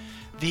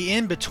 The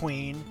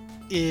in-between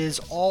is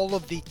all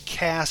of the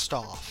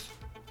cast-off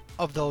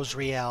of those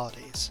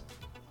realities.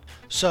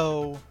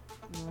 So,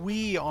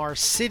 we are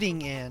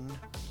sitting in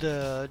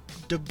the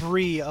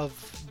debris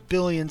of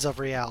billions of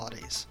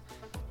realities.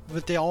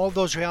 But all of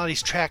those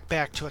realities track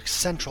back to a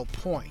central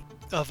point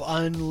of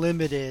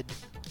unlimited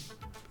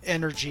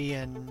energy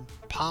and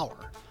power.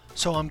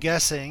 So I'm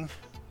guessing,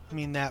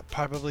 that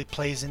probably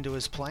plays into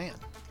his plan,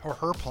 or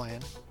her plan.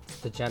 It's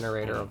the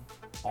generator of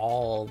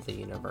all the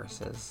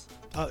universes.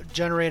 A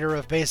generator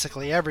of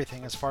basically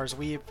everything as far as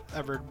we've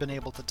ever been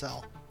able to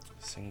tell.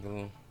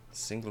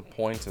 Single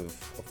point of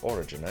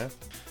origin, eh?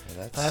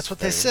 Well, That's what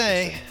they very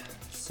say. interesting.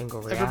 Single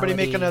reality. Everybody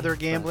make another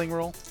gambling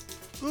roll.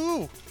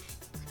 Ooh!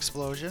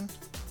 Explosion.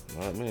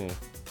 Not me.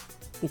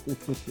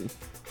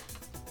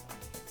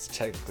 It's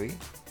technically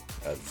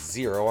a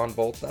 0 on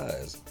both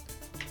eyes.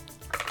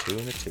 2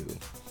 and a 2.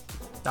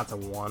 That's a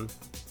 1.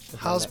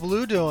 How's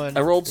Blue doing?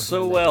 I rolled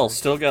so well,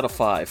 still got a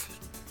 5.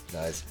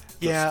 Nice.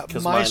 Yeah,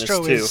 'cause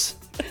Maestro minus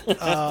 2.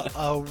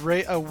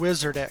 is a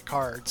wizard at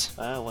cards.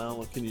 Ah, well,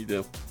 what can you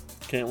do?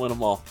 Can't win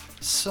them all.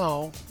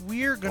 So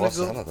we're gonna What's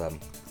go. none of them?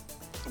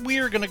 We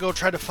are gonna go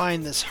try to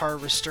find this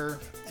harvester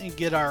and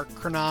get our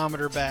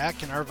chronometer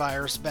back and our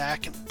virus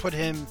back and put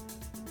him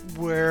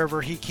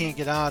wherever he can't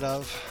get out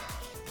of,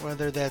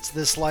 whether that's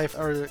this life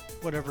or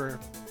whatever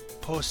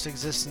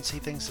post-existence he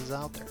thinks is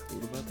out there.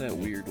 What about that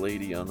weird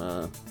lady on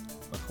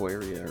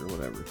Aquaria or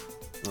whatever?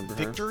 Remember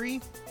her?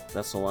 Victory?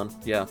 That's the one.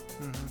 Yeah.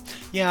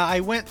 Yeah, I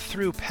went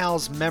through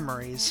Pal's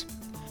memories.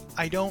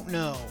 I don't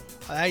know.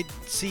 I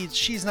see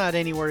she's not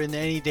anywhere in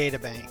any data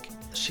bank.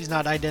 She's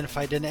not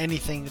identified in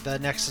anything the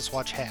Nexus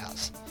Watch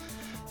has.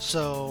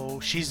 So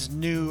she's a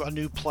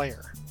new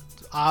player.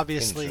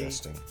 Obviously,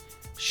 Interesting.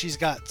 she's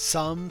got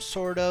some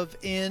sort of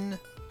in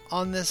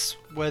on this,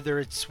 whether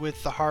it's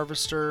with the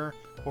Harvester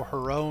or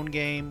her own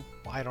game.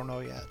 I don't know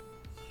yet.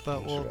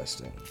 But we'll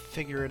Interesting.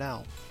 figure it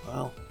out.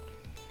 Well,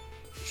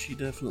 she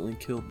definitely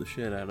killed the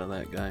shit out of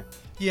that guy.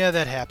 Yeah,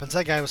 that happens.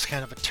 That guy was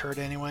kind of a turd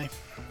anyway.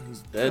 He's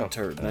dead Oh,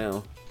 turd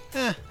now.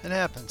 It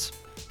happens.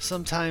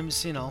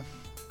 Sometimes,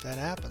 that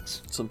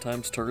happens.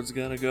 Sometimes turds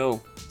gotta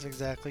go. That's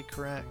exactly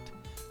correct.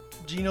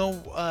 Do you know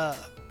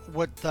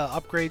what the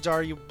upgrades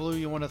are, Blue,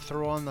 you want to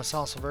throw on the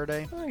Salsa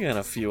Verde? I got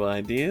a few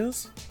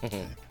ideas. I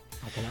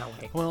cannot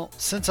wait. Well,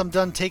 since I'm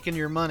done taking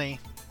your money,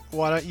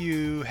 why don't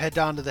you head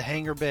down to the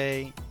hangar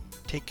bay,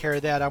 take care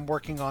of that. I'm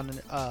working on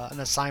an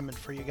assignment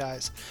for you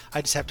guys.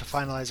 I just have to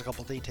finalize a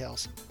couple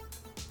details.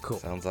 Cool.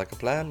 Sounds like a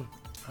plan.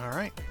 All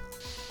right.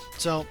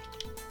 So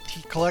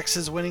he collects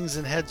his winnings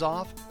and heads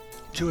off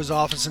to his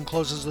office and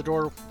closes the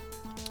door.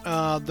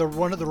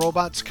 One of the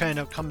robots kind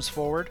of comes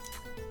forward,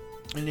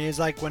 and he's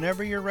like,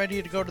 "Whenever you're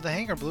ready to go to the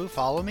hangar, Blue,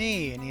 follow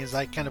me." And he's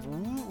like, kind of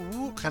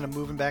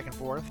moving back and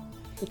forth.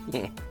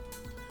 For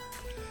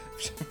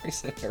some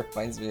reason, it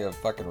reminds me of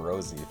fucking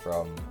Rosie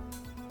from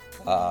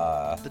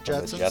The from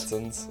Jetsons? The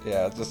Jetsons.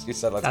 Yeah, just you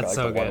said let's That's got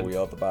so like the one good.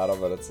 wheel at the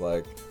bottom, but it's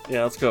like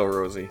Yeah, let's go,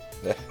 Rosie.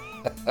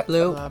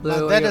 Blue, But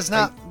Blue. that is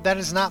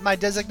not my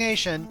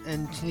designation.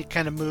 And he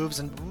kind of moves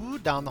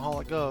and down the hall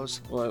it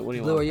goes. What do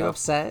you Blue, want? are you Pal?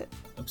 upset?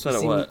 Upset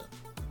You at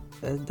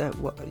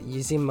seem- what?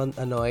 You seem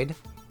annoyed.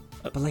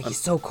 But like, he's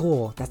so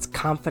cool. That's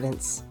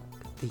confidence.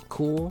 The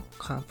cool,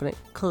 confident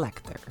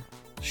collector.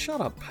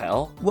 Shut up,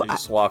 pal. Well, He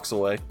just walks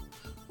away.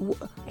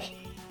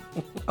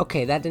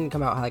 Okay, that didn't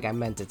come out like I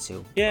meant it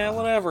to. Yeah,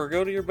 whatever.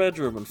 Go to your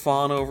bedroom and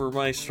fawn over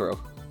Maestro.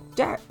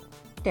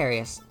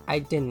 Darius, I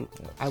didn't.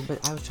 I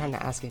was trying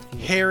to ask if you.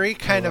 Harry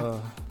kind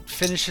of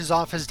finishes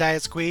off his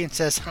Diet Squee and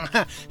says,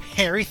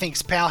 Harry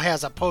thinks Pal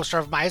has a poster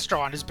of Maestro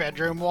on his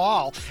bedroom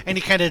wall. And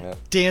he kind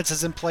of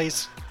dances in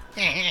place.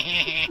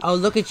 Oh,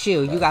 look at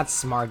you. You got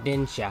smart,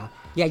 didn't ya?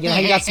 Yeah, you know how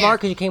you got smart?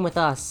 Because you came with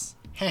us.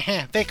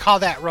 They call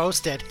that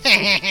roasted.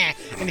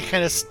 And he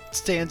kind of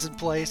stands in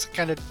place,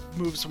 kind of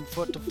moves from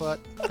foot to foot.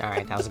 All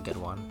right, that was a good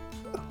one.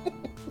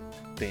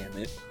 Damn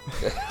it.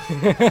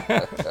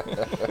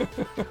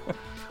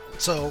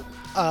 So,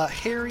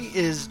 Harry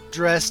is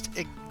dressed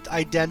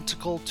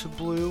identical to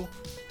Blue.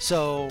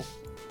 So,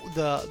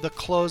 the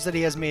clothes that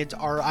he has made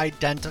are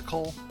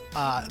identical.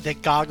 The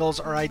goggles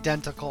are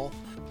identical.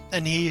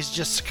 And he's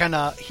just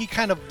he's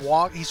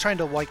trying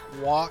to like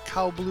walk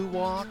how Blue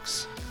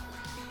walks.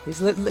 He's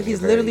Very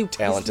literally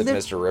talented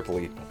Mr.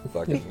 Ripley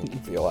fucking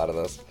feel out of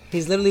this.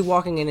 He's literally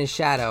walking in his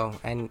shadow,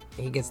 and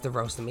he gets the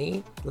roast of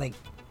me. Like,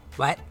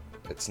 what?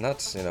 It's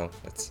nuts,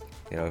 It's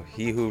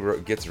he who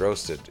gets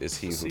roasted is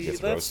he who See, gets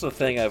that's roasted. the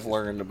thing I've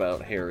learned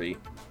about Harry.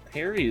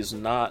 Harry is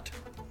not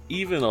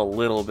even a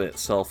little bit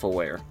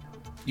self-aware.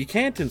 You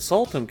can't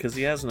insult him because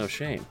he has no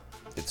shame.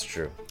 It's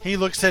true. He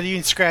looks at you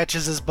and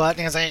scratches his butt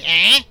and he's like,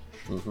 eh?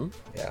 Mm-hmm.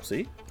 Yeah.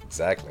 See?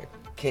 Exactly.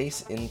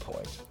 Case in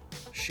point.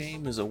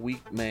 Shame is a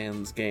weak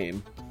man's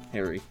game,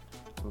 Harry.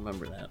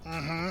 Remember that.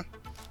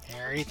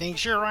 Harry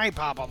thinks you're right,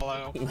 Papa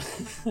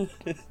Blue.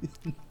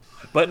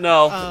 But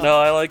no,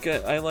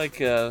 I like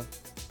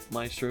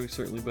Maestro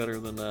certainly better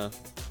than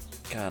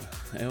God,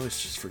 I always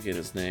just forget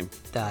his name.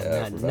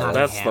 Nottingham.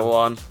 That's the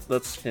one.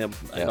 That's him.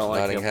 I Yeah, don't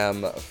like him.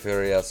 Nottingham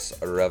Furious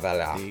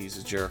Reveille. He's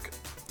a jerk.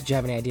 Did you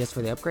have any ideas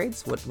for the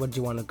upgrades? What do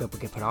you want to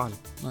get put on?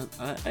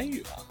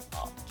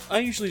 I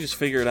usually just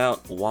figure it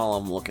out while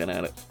I'm looking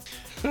at it.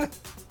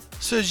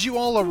 So as you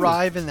all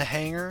arrive in the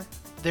hangar,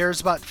 there's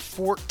about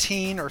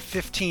 14 or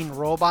 15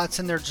 robots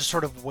in there just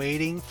sort of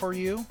waiting for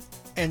you,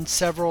 and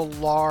several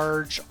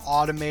large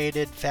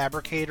automated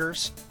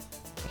fabricators.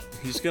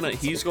 He's going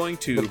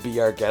to Would be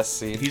our guest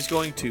scene. he's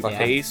going to Yeah.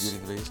 pace Beauty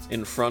and the Beast.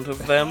 in front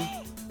of them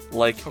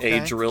like Okay.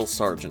 a drill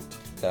sergeant.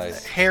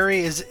 Nice. Harry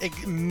is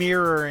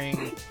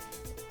mirroring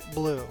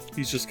Blue.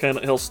 He's just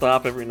he'll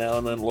stop every now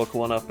and then, look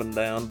one up and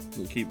down,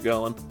 and keep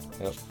going.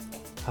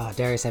 Yep.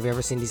 Darius, have you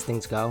ever seen these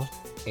things go?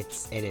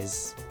 It's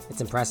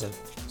impressive.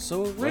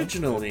 So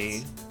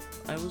originally,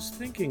 I was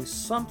thinking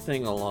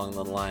something along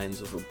the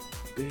lines of a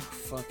big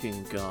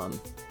fucking gun.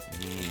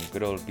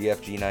 Good old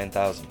BFG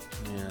 9000.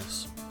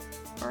 Yes.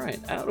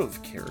 Alright, out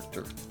of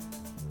character.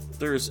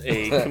 There's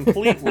a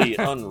completely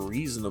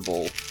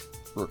unreasonable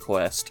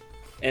request,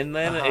 and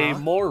then a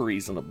more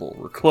reasonable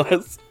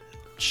request.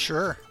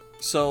 Sure.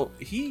 So,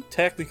 he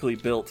technically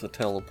built a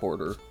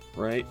teleporter,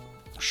 right?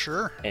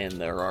 Sure. And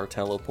there are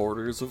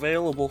teleporters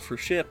available for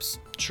ships.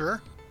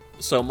 Sure.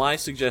 So my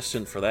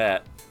suggestion for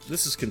that,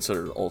 this is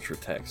considered ultra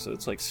tech, so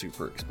it's like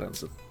super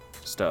expensive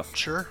stuff,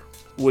 Sure.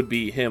 would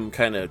be him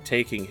kind of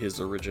taking his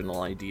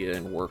original idea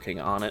and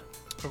working on it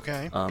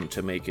Okay.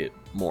 to make it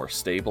more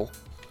stable.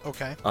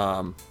 Okay.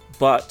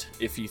 But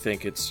if you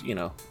think it's,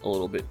 a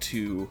little bit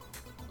too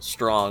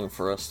strong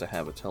for us to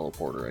have a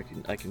teleporter,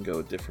 I can go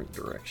a different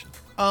direction.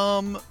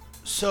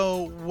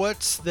 So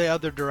what's the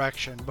other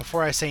direction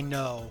before I say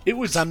no? It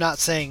was- 'Cause I'm not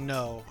saying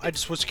no. I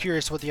just was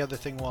curious what the other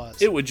thing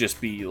was. It would just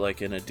be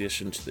like an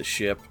addition to the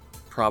ship,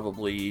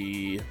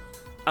 probably,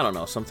 I don't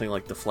know, something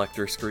like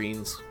deflector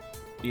screens,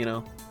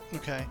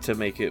 Okay. to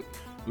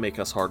make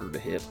us harder to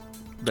hit.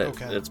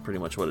 Okay. That's pretty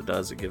much what it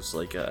does. It gives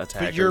like attackers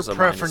But your a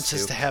preference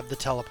is -2. to have the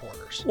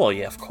teleporters. Well,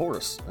 yeah, of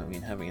course. I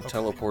mean, having a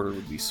teleporter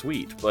would be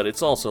sweet, but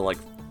it's also like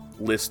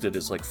listed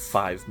as like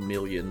 5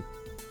 million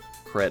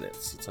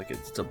credits.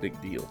 It's a big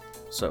deal.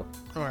 So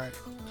All right.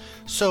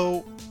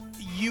 So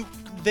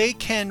they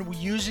can,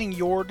 using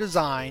your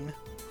design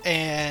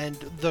and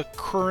the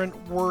current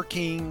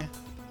working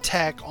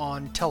tech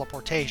on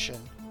teleportation,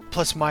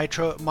 plus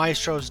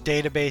Maestro's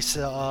database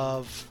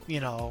of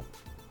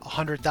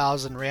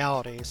 100,000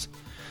 realities,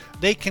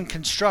 they can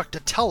construct a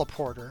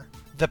teleporter.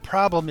 The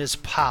problem is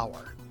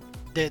power.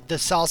 The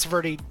Salsa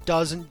Verde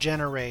doesn't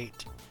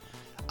generate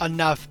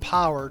enough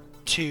power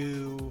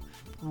to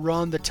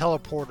run the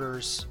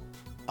teleporters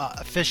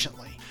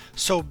efficiently.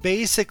 So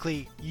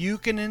basically, you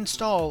can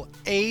install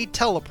a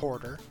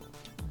teleporter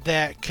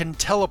that can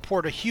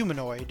teleport a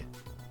humanoid,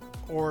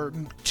 or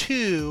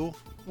 2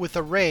 with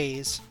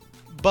arrays,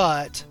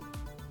 but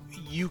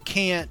you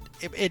can't.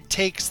 It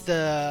takes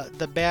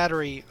the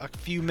battery a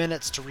few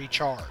minutes to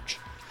recharge.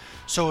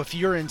 So if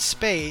you're in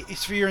space,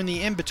 if you're in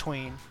the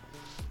in-between,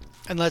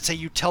 and let's say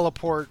you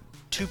teleport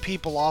 2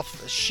 people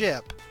off the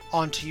ship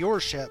onto your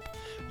ship,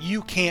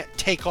 you can't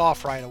take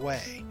off right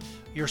away.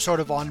 You're sort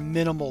of on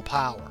minimal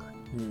power.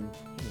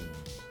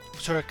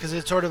 Sort of, because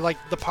it's sort of like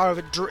the power of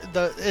it.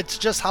 It's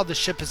just how the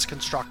ship is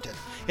constructed.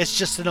 It's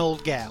just an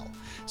old gal.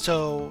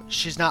 So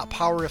she's not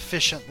power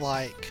efficient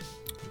like,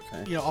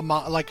 Okay.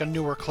 like a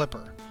newer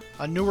Clipper.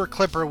 A newer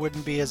Clipper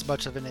wouldn't be as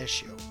much of an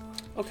issue.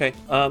 Okay.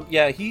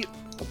 Yeah, he,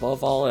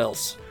 above all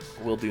else,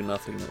 will do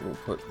nothing that will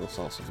put the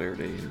Salsa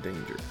Verde in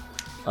danger.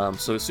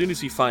 So as soon as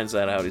he finds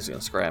that out, he's gonna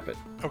scrap it.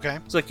 Okay.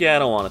 He's like, yeah, I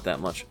don't want it that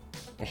much.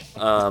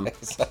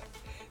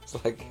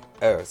 It's like,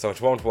 oh, so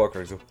it won't work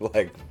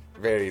like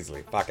very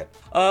easily. Fuck it.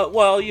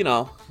 Well, he,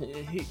 No,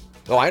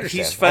 I understand.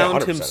 he's found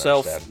I 100%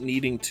 himself understand.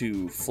 needing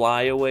to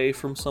fly away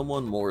from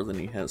someone more than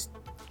he has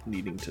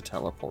needing to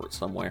teleport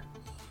somewhere.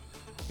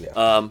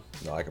 Yeah.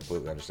 No, I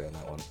completely understand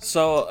that one.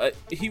 So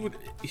he would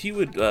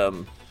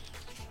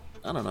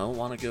I don't know,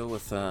 want to go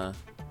with the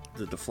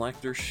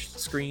deflector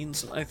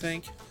screens, I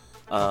think.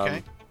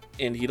 Okay.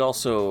 And he'd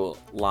also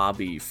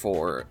lobby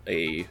for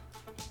a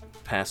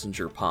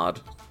passenger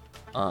pod.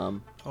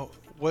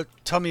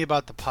 Tell me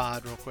about the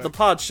pod real quick. The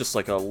pod's just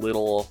like a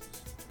little,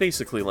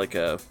 basically like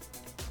a,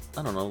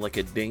 I don't know, like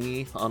a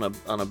dinghy on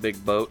a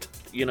big boat.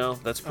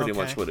 That's pretty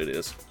much Okay. what it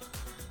is.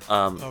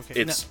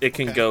 Okay. It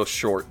can Okay. go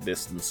short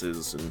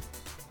distances and.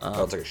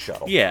 Oh, it's like a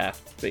shuttle. Yeah,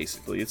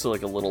 basically. It's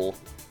like a little,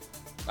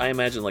 I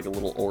imagine like a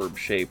little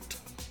orb-shaped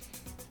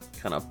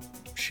kind of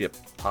ship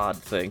pod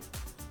thing.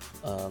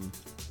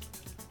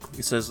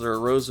 It says there are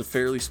rows of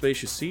fairly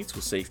spacious seats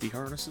with safety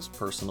harnesses,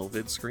 personal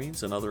vid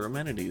screens, and other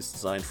amenities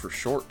designed for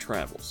short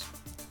travels.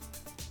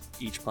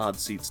 Each pod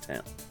seats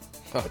 10.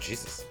 Oh,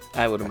 Jesus.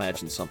 I would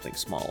imagine something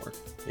smaller.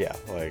 Yeah,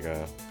 like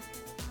a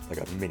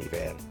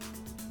minivan.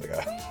 Like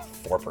a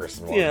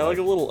 4-person one. Yeah, like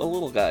a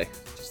little guy.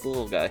 Just a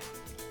little guy.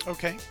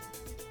 Okay.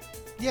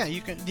 Yeah,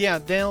 you can. Yeah,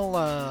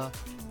 they'll.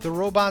 The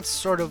robots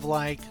sort of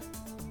like.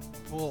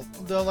 Well,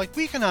 they're like,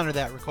 we can honor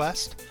that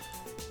request.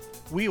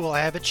 We will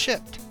have it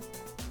shipped.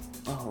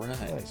 Alright.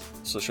 Nice.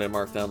 So should I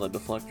mark down the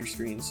deflector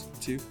screens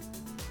too?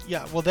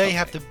 Yeah. Well, they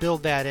have to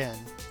build that in.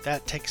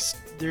 That takes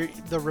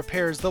the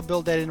repairs. They'll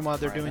build that in while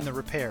they're doing the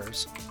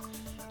repairs.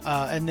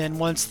 And then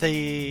once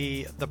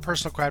the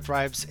personal craft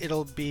arrives,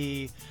 it'll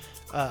be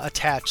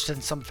attached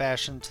in some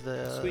fashion to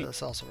the Sweet.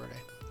 Salsa Verde.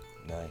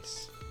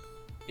 Nice.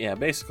 Yeah,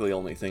 basically the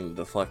only thing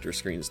the deflector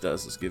screens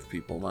does is give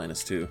people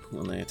 -2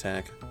 when they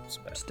attack.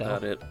 That's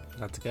about it.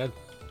 That's good.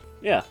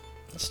 Yeah.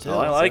 Still,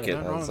 I like it.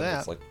 nothing wrong with that.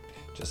 It's like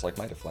just like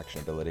my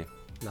deflection ability.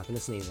 Nothing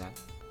to sneeze at.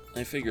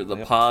 I figured the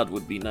Yep. pod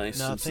would be nice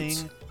since Nothing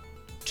it's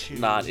to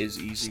not as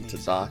easy to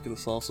sneeze dock at. the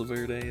Salsa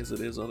Verde as it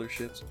is other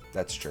ships.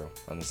 That's true.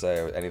 And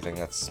say anything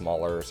that's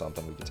smaller or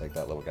something, we can take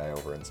that little guy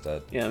over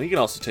instead. Yeah, and you can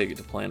also take it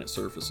to planet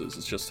surfaces.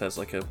 It just has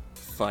like a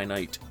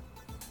finite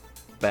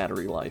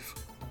battery life.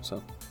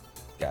 So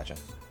Gotcha.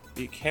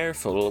 be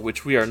careful,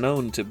 which we are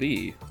known to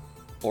be,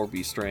 or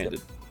be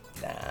stranded.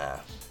 Nah.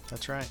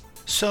 That's right.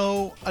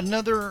 So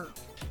another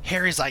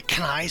Harry's like,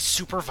 can I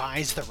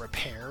supervise the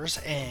repairs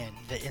and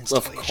the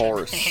installation? Of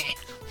course.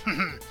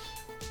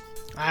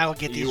 I'll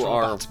get these You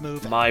are robots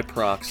moving. my And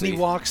proxy. he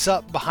walks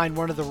up behind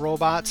one of the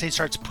robots and he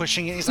starts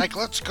pushing it. He's like,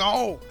 let's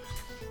go.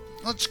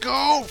 Let's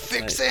go.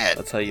 Fix it.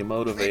 That's how you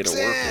motivate Fix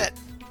a worker.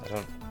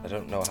 it. I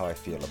don't know how I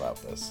feel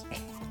about this.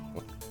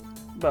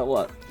 About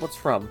what? What's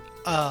the problem?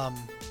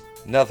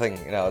 Nothing.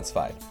 No, it's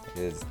fine.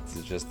 It's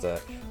just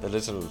the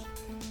little.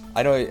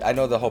 I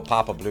know the whole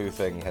Papa Blue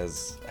thing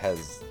has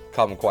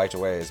come quite a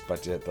ways,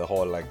 but the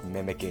whole like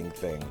mimicking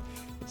thing,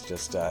 it's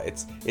just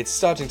it's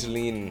starting to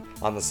lean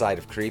on the side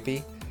of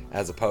creepy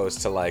as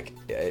opposed to like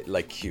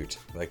cute.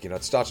 Like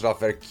it started off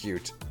very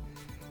cute,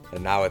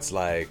 and now it's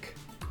like.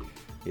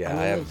 Yeah, I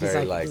mean, I have he's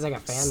very he's like a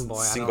fanboy,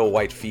 I single don't-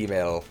 white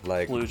female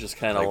like. Blue just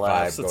kind of like,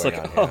 laughs. vibe It's going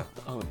like, on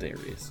oh,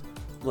 Darius.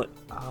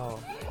 Oh.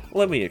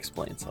 Let me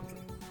explain something.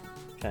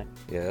 Okay.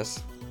 here.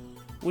 Yes.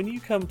 When you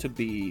come to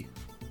be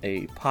a I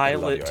love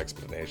pilot your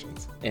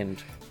explanations.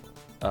 and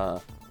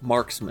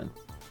marksman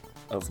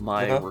of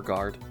my Uh-huh.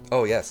 regard,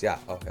 Oh yes, yeah.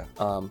 Oh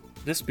yeah.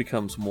 this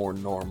becomes more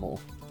normal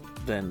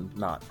than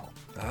not.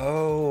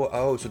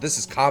 Oh, so this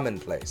is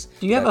commonplace.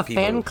 Do you have that a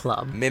fan people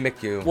club?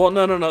 Mimic you. Well,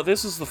 no.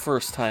 This is the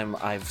first time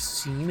I've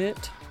seen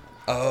it,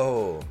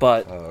 Oh.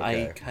 but Oh, I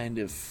okay. kind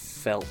of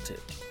felt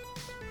it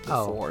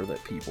Oh. before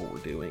that people were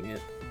doing it.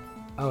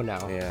 Oh no.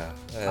 Yeah.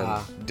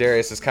 And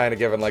Darius is kind of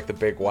giving like the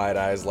big wide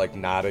eyes, like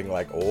nodding,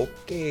 like,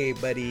 okay,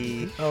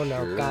 buddy. Oh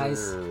no,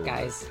 sure."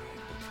 guys.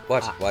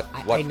 What? What?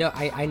 What?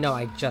 I know.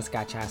 I just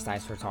got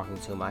chastised for talking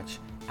too much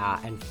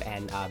and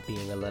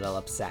being a little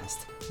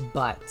obsessed.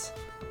 But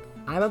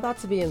I'm about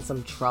to be in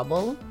some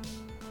trouble.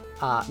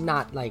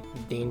 Not like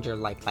danger,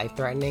 like life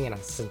threatening, and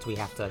since we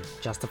have to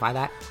justify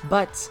that.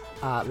 But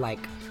like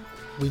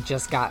we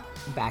just got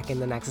back in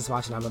the Nexus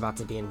Watch, and I'm about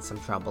to be in some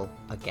trouble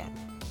again.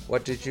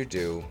 What did you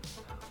do?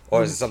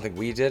 Or is it something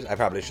we did? I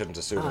probably shouldn't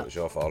assume it was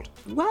your fault.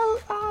 Well,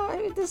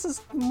 this is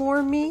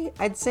more me.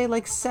 I'd say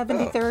like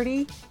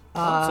 70-30. It's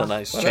a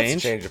nice Well, change.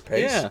 that's a change of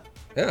pace. Yeah.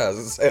 Yeah, I was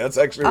gonna say, that's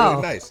actually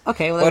really nice.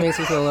 Okay, well that makes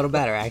me feel a little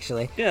better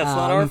actually. Yeah, it's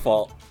not our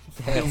fault.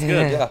 Feels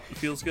good. Yeah. It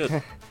feels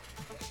good.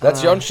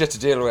 That's your own shit to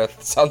deal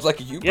with. Sounds like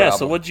a you Yeah, problem.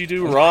 so what'd you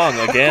do wrong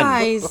again?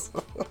 Guys,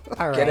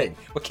 all right. Kidding.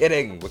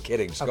 We're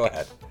kidding. Just go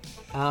ahead.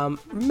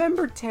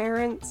 Remember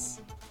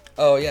Terrence?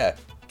 Oh, yeah.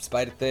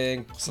 spider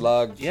thing,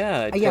 slug.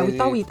 Yeah, Yeah,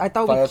 crazy I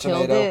thought fire we killed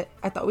tornado. it.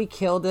 I thought we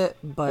killed it,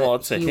 but Well,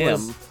 it's a he him.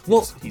 was.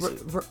 Well, He's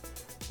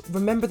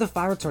remember the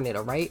fire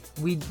tornado, right?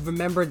 We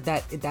remembered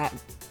that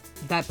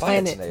Fire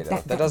planet. tornado.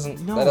 That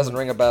doesn't no.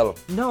 ring a bell.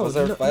 No, Was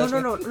there a no, fire no,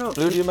 no, tornado? no.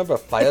 Blue, do you remember a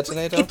fire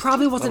tornado? It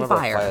probably wasn't I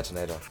remember fire. A fire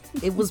tornado.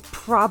 It was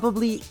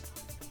probably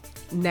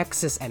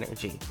Nexus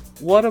energy.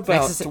 What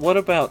about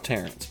Nexus-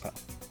 Terrence, pal?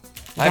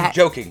 I'm That-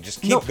 joking.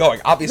 Just keep No, going.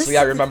 Obviously,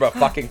 I listen- remember a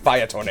fucking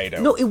fire tornado.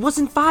 No, it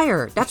wasn't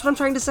fire. That's what I'm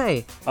trying to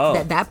say.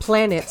 Oh. That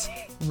planet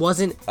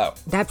wasn't. Oh.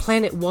 That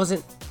planet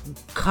wasn't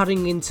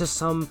cutting into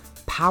some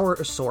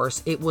power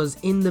source. It was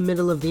in the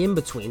middle of the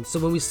in-between. So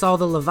when we saw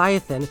the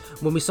Leviathan,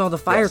 when we saw the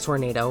fire Yes.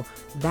 tornado,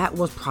 that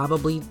was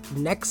probably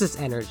Nexus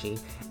energy.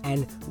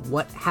 And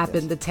what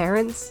happened to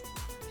Terrence?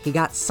 He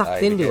got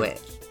sucked into became-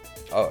 it.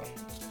 Oh,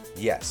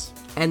 yes.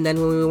 And then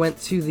when we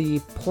went to the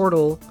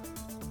portal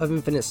of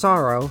Infinite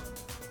Sorrow,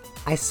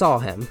 I saw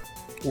him.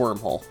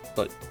 Wormhole,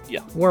 but yeah.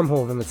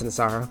 Wormhole of Infinite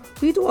Sorrow.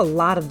 We do a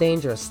lot of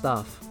dangerous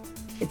stuff.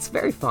 It's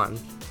very fun.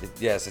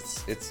 Yes,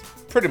 it's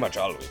pretty much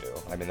all we do.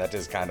 I mean, that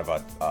is kind of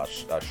a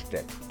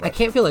shtick. I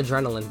can't feel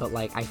adrenaline, but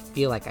like I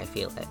feel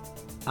it.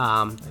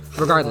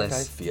 Regardless,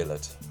 I feel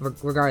it.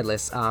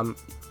 regardless.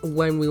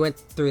 When we went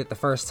through it the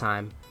first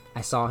time,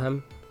 I saw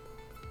him,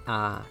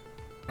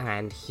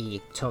 and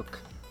he took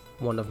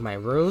one of my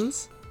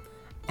runes,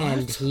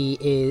 and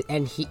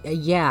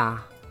yeah,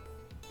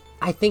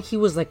 I think he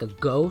was like a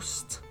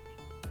ghost,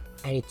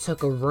 and he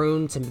took a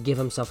rune to give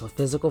himself a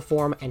physical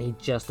form, and he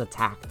just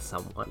attacked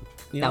someone.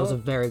 You That know was a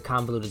what? very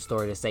convoluted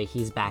story to say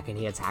he's back and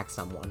he attacked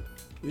someone.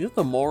 You know what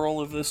the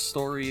moral of this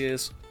story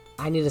is?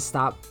 I need to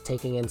stop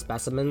taking in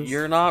specimens.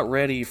 You're not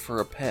ready for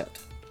a pet.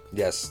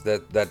 Yes,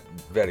 that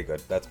very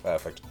good. That's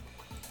perfect.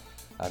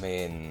 I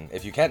mean,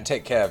 if you can't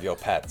take care of your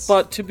pets,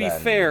 But to be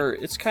then- fair,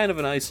 it's kind of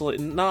an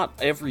isolated. Not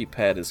every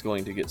pet is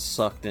going to get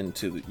sucked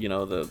into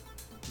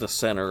the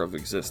center of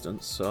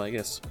existence. So I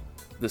guess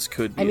this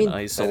could be I mean, an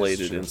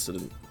isolated true.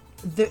 incident.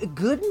 The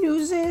good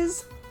news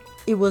is,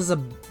 it was a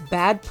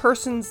bad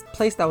person's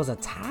place that was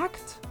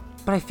attacked,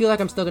 but I feel like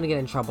I'm still gonna get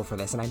in trouble for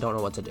this, and I don't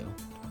know what to do.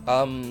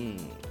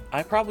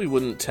 I probably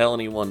wouldn't tell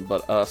anyone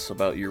but us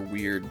about your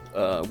weird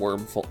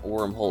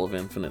wormhole of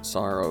infinite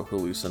sorrow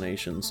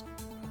hallucinations.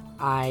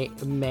 I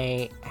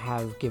may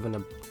have given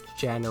a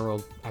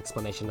general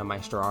explanation to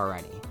Maestro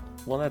already.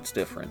 Well, that's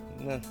different.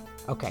 Eh,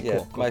 Okay, yeah,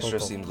 cool. Maestro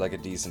cool. seems like a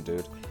decent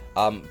dude.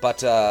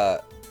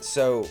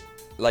 So,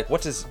 like,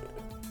 what does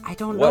I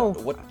don't know.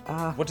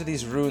 what do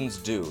these runes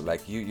do?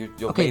 Like, you're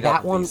Okay, made that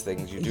up one. these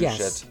things. You do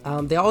yes,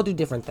 shit. they all do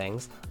different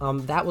things.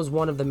 That was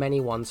one of the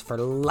many ones for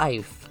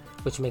life,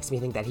 which makes me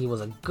think that he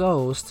was a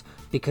ghost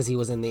because he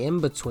was in the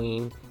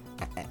in-between,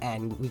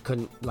 and we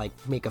couldn't like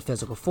make a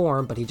physical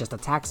form, but he just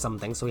attacked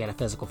something, so he had a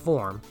physical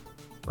form,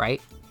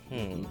 right?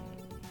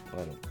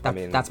 Well,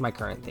 That's my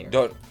current theory.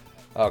 don't.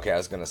 Okay, I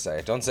was gonna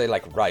say, don't say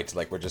like right,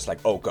 like we're just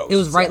like ghosts. It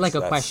was right That's- like a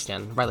that's-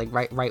 question, right? Like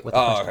right with a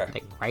Oh, question, okay.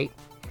 thing, right?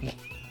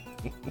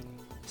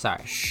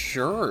 Sorry.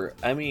 Sure.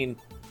 I mean,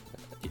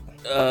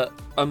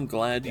 I'm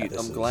glad you. this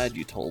I'm is- glad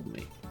you told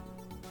me.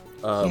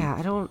 Yeah,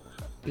 I don't.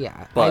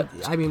 Yeah, but-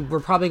 I mean, we're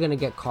probably gonna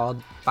get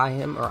called by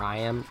him, or I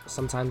am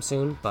sometime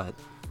soon. But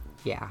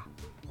yeah,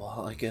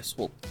 Well, I guess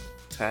we'll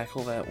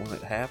tackle that when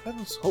it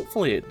happens.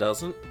 Hopefully, it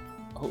doesn't.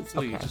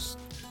 Hopefully, you Okay.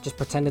 just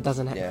pretend it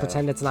doesn't. Yeah.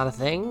 Pretend it's not a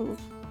thing.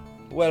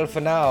 Well,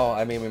 for now,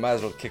 I mean, we might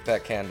as well kick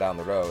that can down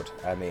the road.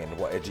 I mean,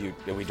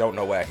 we don't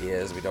know where he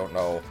is. We don't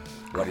know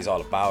what he's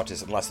all about.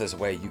 Unless there's a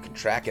way you can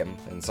track him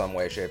in some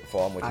way, shape, or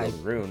form with your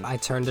rune. I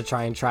turned to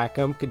try and track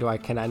him. Do I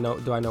know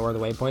where the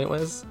waypoint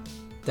was?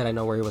 Did I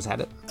know where he was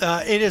headed?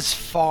 It is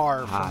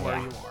far from where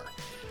yeah. you are.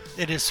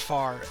 It is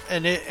far,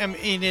 and it is And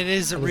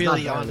he's not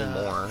really there on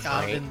anymore, out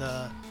right? in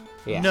the.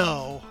 Yeah.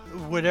 No,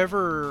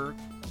 whatever.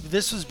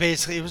 This was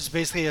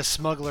basically a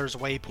smuggler's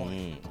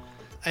waypoint,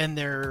 and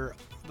they're,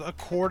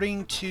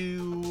 according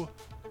to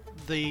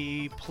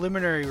the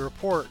preliminary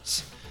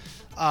reports,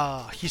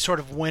 he sort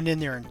of went in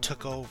there and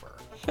took over.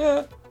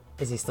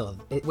 Is he still?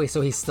 Wait,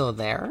 so he's still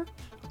there?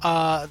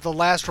 The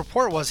last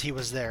report was he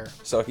was there.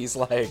 So he's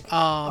like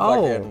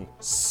Oh. fucking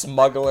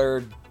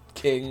smuggler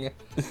king,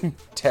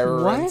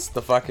 terrorist, What?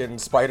 the fucking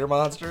spider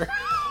monster.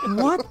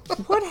 What?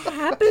 What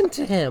happened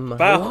to him?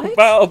 bow, What?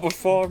 bow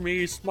before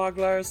me,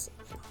 smugglers.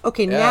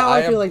 Okay, now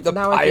I feel am like the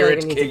now I feel like I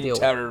pirate need to king deal.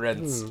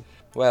 terrorist.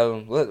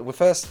 Well,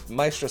 first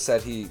Maestro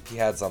said he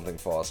had something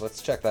for us.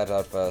 Let's check that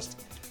out first,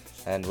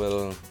 and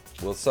we'll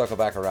circle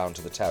back around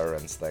to the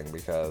terrorist thing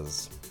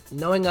because.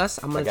 Knowing us,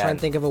 I'm gonna try and Again.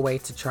 think of a way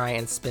to try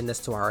and spin this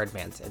to our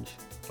advantage.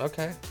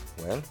 Okay,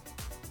 well,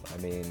 I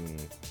mean,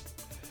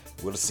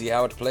 we'll see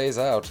how it plays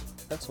out.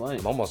 That's fine.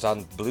 I'm almost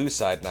on Blue's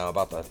side now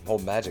about the whole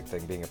magic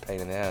thing being a pain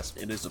in the ass.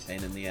 It is a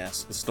pain in the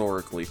ass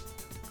historically.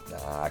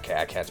 Nah, I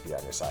can't be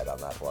on your side on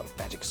that one.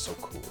 Magic's so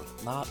cool.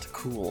 Not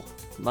cool.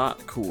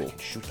 Not cool.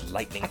 Shoot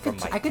lightning I from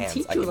could- my I could hands.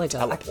 teach I you can like a-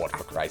 teleport,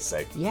 for Christ's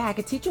sake. Yeah, I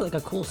could teach you like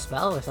a cool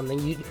spell or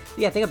something.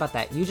 Yeah, think about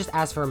that. You just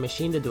ask for a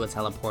machine to do a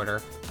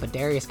teleporter, but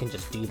Darius can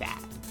just do that.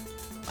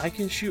 I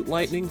can shoot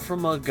lightning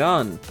from a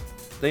gun.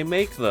 They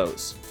make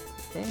those.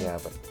 Yeah,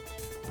 but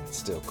it's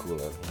still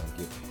cooler.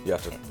 Like, you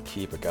have to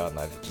keep a gun.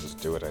 I just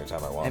do it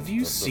anytime I want. Have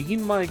you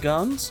seen my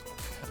guns?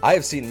 I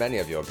have seen many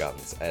of your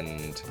guns,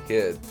 and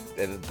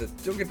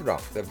don't get me wrong,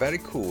 they're very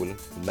cool.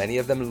 Many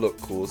of them look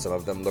cool, some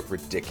of them look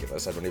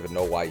ridiculous. I don't even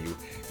know why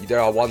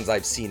there are ones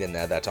I've seen in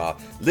there that are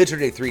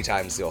literally 3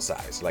 times your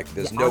size. Like,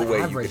 there's no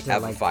way you could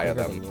ever fire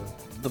them.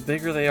 The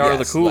bigger they are,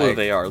 the cooler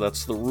they are.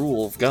 That's the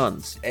rule of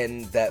guns.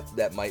 And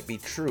that might be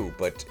true,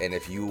 and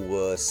if you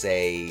were,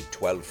 say,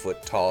 12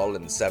 foot tall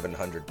and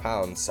 700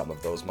 pounds, some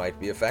of those might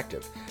be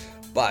effective.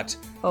 But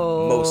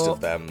most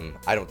of them,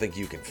 I don't think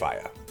you can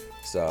fire.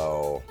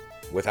 So,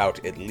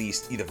 without at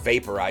least either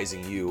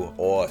vaporizing you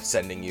or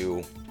sending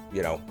you,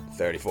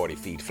 30, 40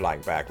 feet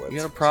flying backwards. You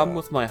got a problem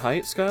with my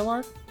height,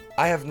 Skylark?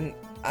 I have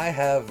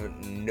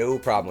no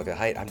problem with your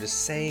height. I'm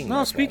just saying.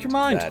 No, speak your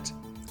mind.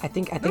 I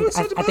think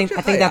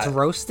that's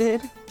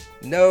roasted.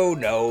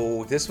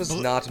 No, this was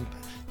not.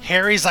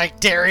 Harry's like,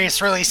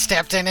 Darius really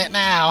stepped in it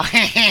now.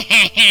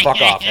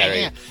 Fuck off,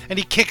 Harry. And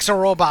he kicks a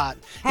robot.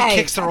 He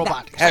kicks the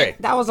robot. Harry.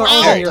 That was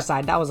on your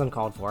side. That was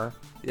uncalled for.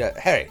 Yeah,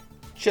 Harry,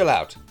 chill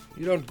out.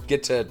 You don't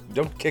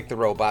kick the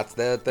robots.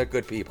 They're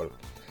good people.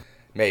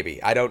 Maybe.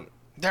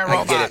 They're I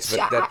robots. get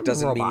it, but that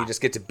doesn't mean you just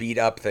get to beat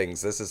up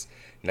things. This is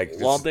like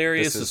While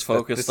Darius is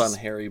focused on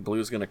Harry,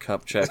 Blue's gonna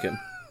cup check him.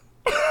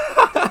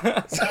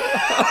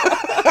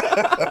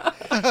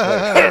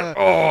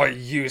 Oh,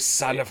 you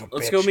son of a bitch.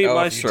 Let's go meet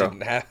Maestro.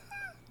 Have...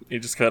 He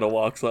just kind of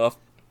walks off.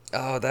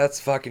 Oh,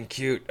 that's fucking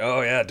cute.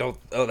 Oh, yeah,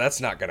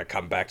 that's not gonna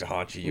come back to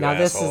haunt you, now,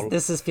 asshole.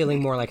 this is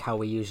feeling more like how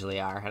we usually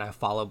are, and I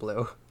follow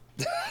Blue.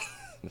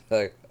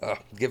 Like,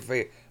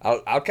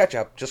 I'll catch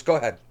up. Just go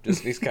ahead.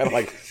 He's kind of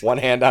like one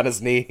hand on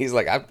his knee. He's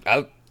like,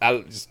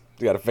 I'll just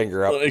got a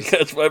finger up. Let me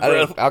catch my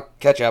breath. I'll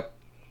catch up.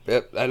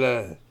 Yep,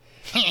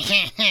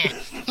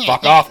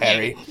 fuck off,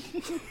 Harry.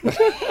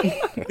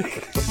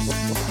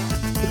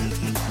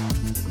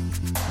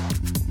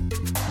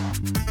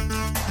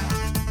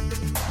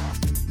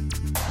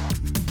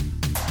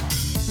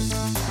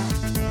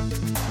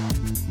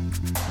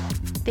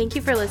 Thank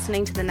you for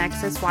listening to the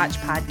Nexus Watch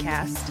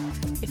podcast.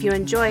 If you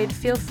enjoyed,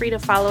 feel free to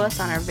follow us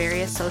on our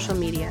various social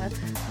media.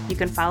 You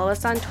can follow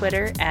us on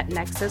Twitter at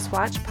Nexus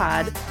Watch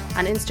Pod,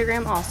 on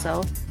Instagram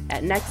also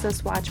at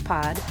Nexus Watch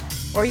Pod,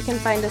 or you can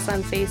find us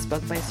on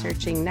Facebook by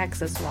searching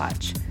Nexus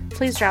Watch.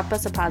 Please drop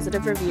us a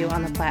positive review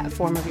on the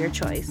platform of your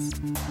choice.